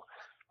goal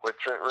with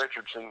Trent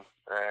Richardson,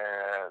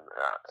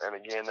 and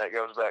again that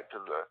goes back to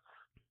the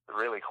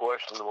really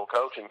questionable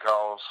coaching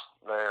calls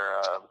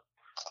there.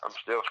 I'm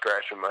still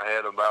scratching my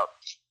head about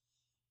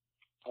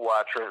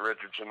why Trent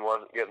Richardson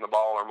wasn't getting the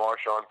ball or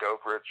Marshawn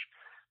Coprich.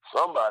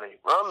 Somebody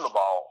run the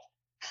ball.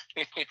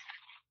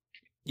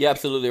 You're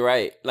absolutely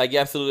right.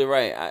 You're absolutely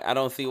right. I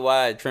don't see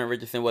why Trent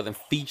Richardson wasn't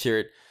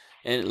featured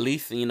in at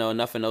least,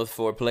 enough in those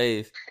 4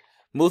 plays.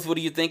 Moose, what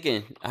are you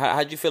thinking?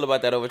 How'd you feel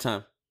about that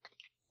overtime?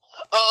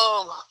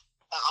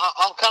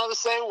 I'm kind of the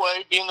same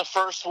way. Being the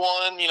first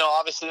one,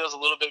 obviously I was a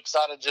little bit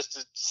excited just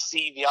to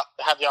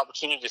have the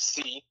opportunity to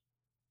see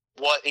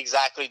what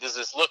exactly does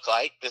this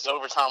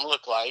overtime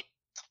look like.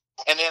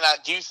 And then I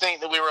do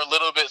think that we were a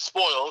little bit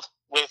spoiled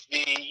with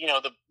the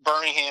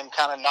Birmingham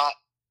kind of not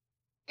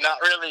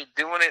really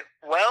doing it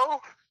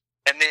well.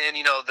 And then,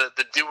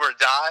 the do or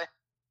die.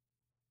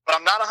 But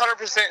I'm not 100%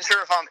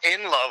 sure if I'm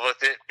in love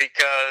with it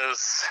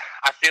because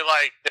I feel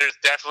like there's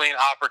definitely an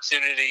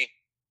opportunity.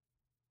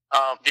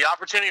 The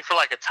opportunity for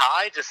a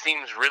tie just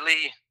seems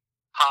really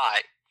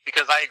high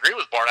because I agree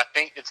with Bart. I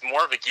think it's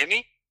more of a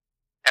gimme.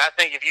 And I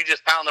think if you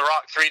just pound the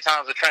rock 3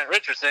 times with Trent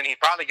Richardson, he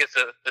probably gets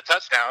the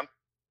touchdown.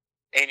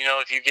 And,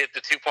 if you get the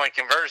 2-point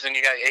conversion,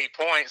 you got 8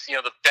 points.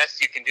 The best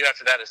you can do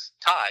after that is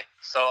tie.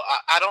 So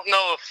I don't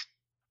know.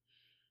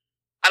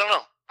 I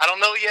don't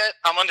know yet.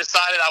 I'm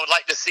undecided. I would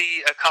like to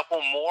see a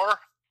couple more,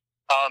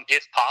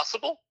 if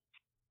possible,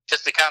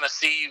 just to kind of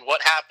see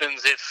what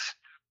happens if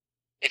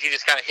you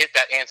just kind of hit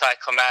that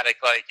anticlimactic.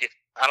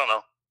 I don't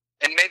know.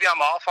 And maybe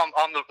I'm off on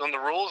the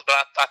rules, but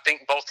I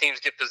think both teams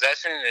get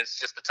possession, and it's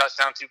just a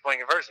touchdown 2-point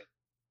conversion.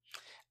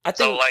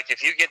 So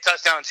if you get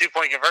touchdown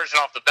 2-point conversion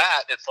off the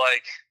bat, it's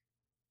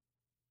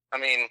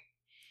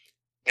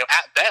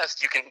at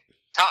best you can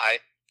tie.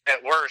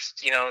 At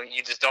worst, you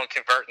just don't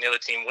convert and the other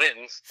team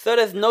wins. So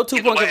there's no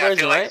 2-point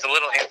conversion, right? It's a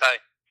little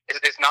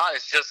It's not.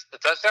 It's just the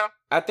touchdown.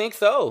 I think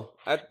so.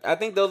 I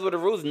think those were the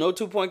rules. No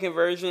 2-point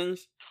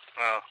conversions.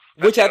 Oh,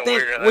 which I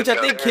think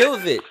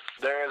kills it.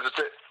 There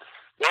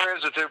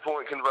is a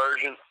 2-point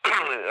conversion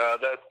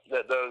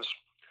that does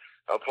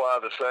apply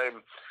the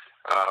same.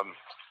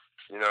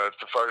 If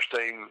the first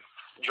team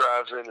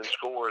drives in and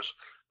scores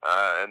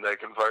and they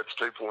convert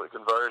the 2-point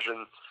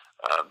conversion,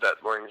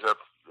 that brings up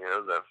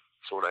the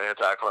sort of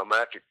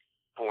anticlimactic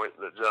point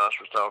that Josh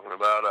was talking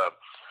about.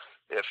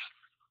 If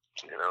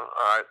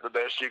all right, the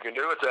best you can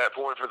do at that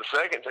point for the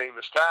second team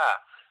is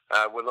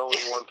tie with only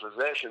 1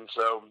 possession.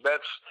 So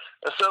that's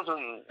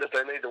something that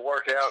they need to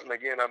work out. And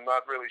again, I'm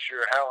not really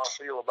sure how I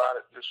feel about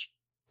it, just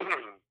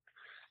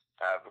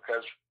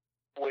because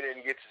we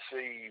didn't get to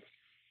see.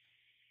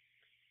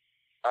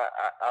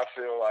 I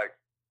feel like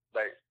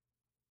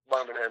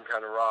Birmingham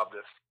kind of robbed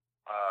us.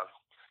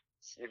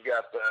 You've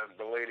got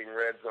the leading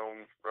red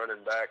zone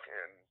running back,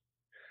 and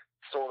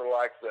sort of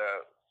like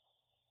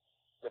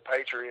the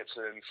Patriots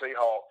and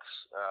Seahawks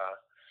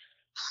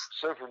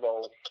Super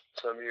Bowl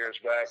some years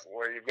back,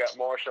 where you've got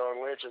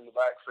Marshawn Lynch in the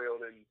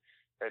backfield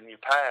and you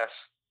pass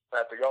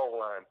at the goal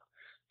line.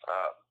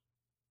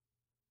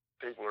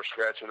 People are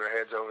scratching their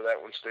heads over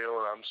that one still,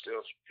 and I'm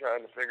still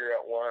trying to figure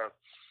out why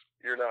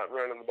you're not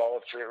running the ball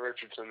with Trent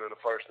Richardson in a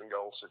first and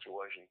goal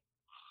situation.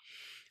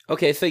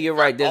 Okay, so you're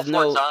right. There's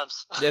no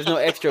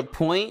extra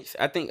points.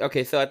 I think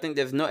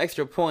there's no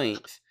extra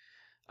points.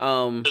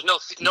 There's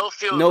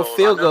no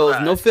field goals,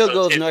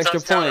 no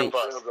extra points.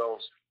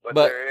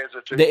 But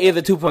there is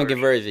a 2-point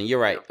conversion. You're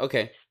right. Yeah.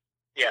 Okay.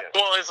 Yeah.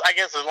 Well, I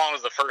guess as long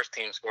as the first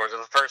team scores. If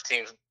the first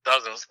team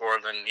doesn't score,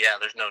 then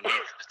there's no need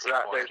for the 2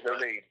 points. There's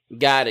no need.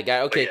 Got it.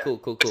 Okay,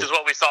 cool. Which is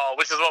what we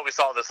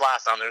saw this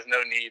last time. There's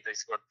no need. They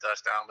scored the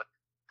touchdown. But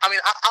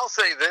I'll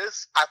say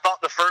this. I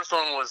thought the first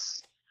one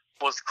was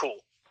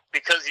cool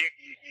because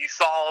you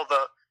saw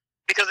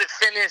because it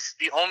finished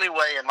the only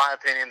way, in my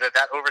opinion,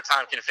 that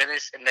overtime can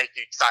finish and make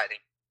it exciting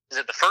is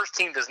that the first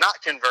team does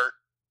not convert,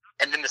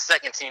 and then the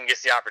second team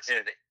gets the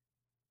opportunity.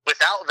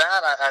 Without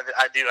that,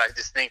 I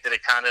just think that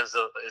it kind of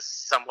is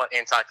somewhat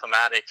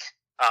anticlimactic.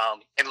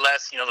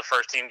 unless, the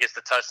first team gets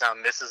the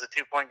touchdown, misses a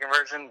 2-point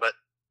conversion. But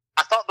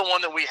I thought the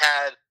one that we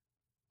had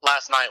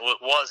last night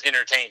was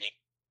entertaining.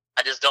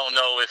 I just don't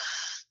know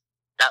if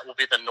that will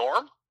be the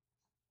norm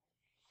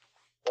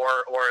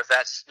or if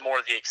that's more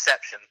the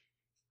exception.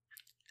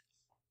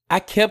 I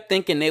kept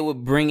thinking they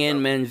would bring in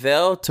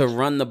Manziel to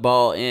run the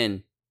ball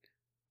in.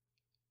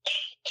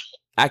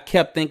 I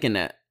kept thinking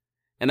that.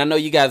 And I know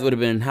you guys would have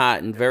been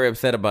hot and very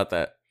upset about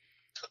that.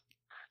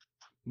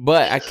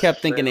 But I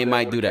kept thinking they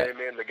might do that. The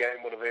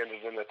game would have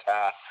ended in a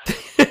tie.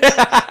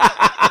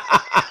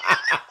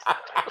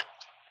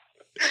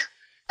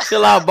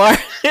 Chill out, Bart.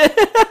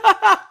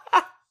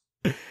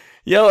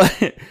 Yo.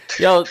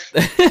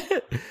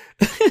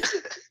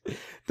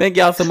 Thank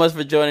y'all so much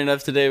for joining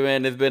us today,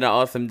 man. It's been an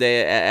awesome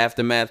day at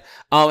Aftermath.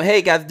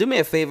 Hey guys, do me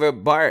a favor,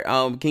 Bart.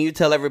 Can you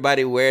tell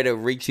everybody where to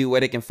reach you, where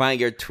they can find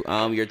your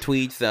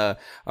tweets,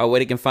 or where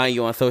they can find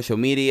you on social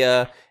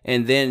media,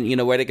 and then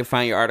where they can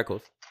find your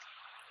articles.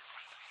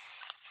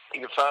 You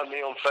can find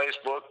me on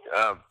Facebook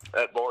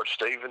at Bart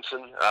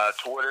Stevenson,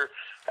 Twitter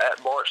at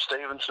Bart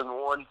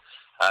Stevenson1.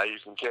 You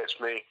can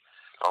catch me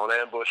on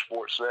Ambush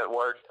Sports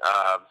Network.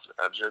 I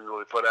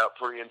generally put out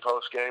pre- and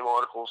post-game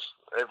articles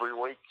every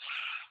week.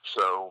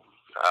 So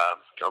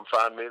come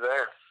find me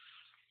there.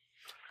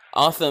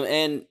 Awesome.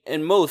 And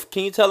Moose,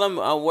 can you tell them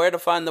where to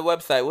find the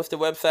website? What's the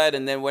website,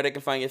 and then where they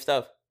can find your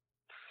stuff?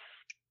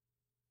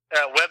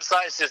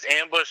 Website is just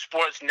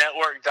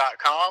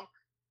ambushsportsnetwork.com.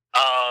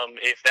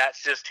 If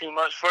that's just too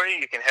much for you,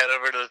 you can head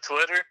over to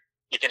Twitter.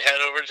 You can head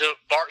over to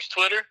Bart's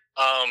Twitter.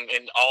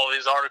 And all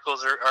his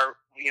articles are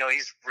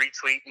he's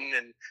retweeting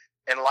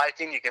and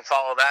liking. You can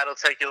follow that. It'll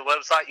take you to the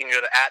website. You can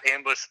go to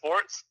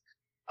 @AmbushSports.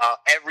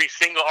 Every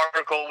single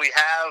article we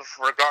have,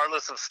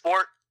 regardless of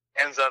sport,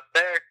 ends up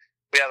there.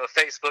 We have a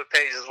Facebook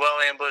page as well,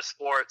 Ambush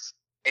Sports.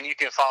 And you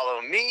can follow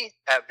me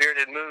at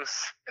Bearded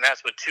Moose, and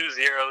that's with 2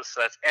 zeros,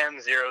 so that's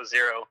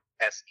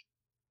M00S.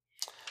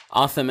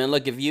 Awesome. And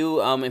look, if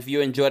you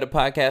enjoy the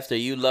podcast or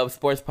you love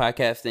sports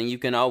podcasts, then you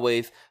can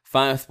always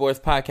find sports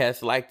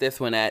podcasts like this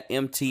one at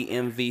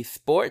MTMV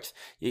Sports.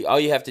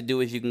 All you have to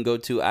do is you can go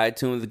to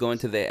iTunes, go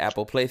into the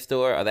Apple Play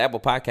Store or the Apple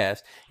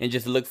Podcast, and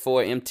just look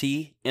for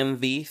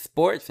MTMV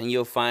Sports, and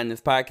you'll find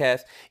this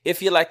podcast.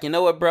 If you're like, you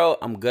know what, bro,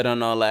 I'm good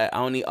on all that. I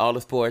don't need all the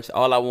sports.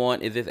 All I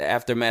want is this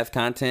Aftermath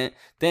content.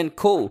 Then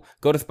cool.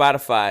 Go to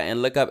Spotify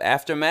and look up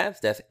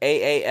Aftermath. That's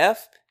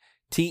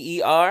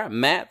AAFTER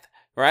Math.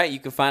 Right? You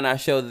can find our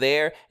show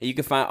there, and you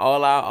can find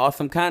all our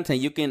awesome content.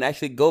 You can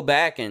actually go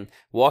back and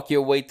walk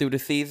your way through the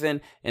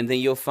season, and then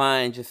you'll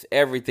find just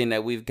everything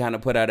that we've kind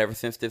of put out ever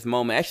since this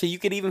moment. Actually, you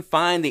could even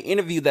find the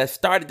interview that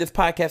started this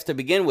podcast to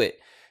begin with,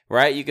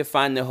 right? You can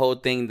find the whole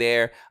thing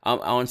there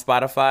on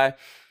Spotify.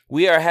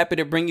 We are happy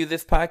to bring you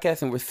this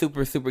podcast, and we're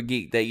super, super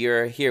geeked that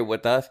you're here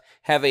with us.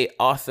 Have a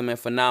awesome and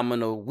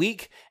phenomenal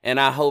week, and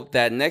I hope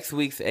that next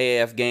week's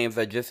AAF games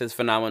are just as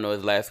phenomenal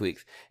as last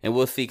week's, and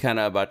we'll see kind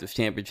of about this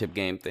championship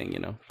game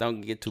thing,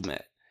 Don't get too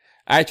mad.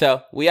 All right,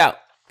 y'all. We out.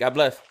 God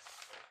bless.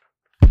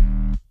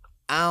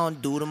 I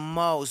don't do the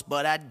most,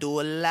 but I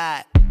do a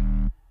lot.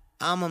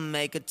 I'ma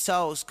make a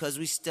toast, cause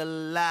we still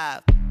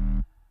alive.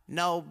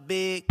 No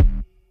big,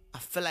 I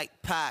feel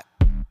like Pac.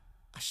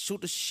 I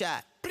shoot a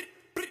shot.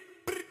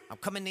 I'm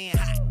coming in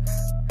hot.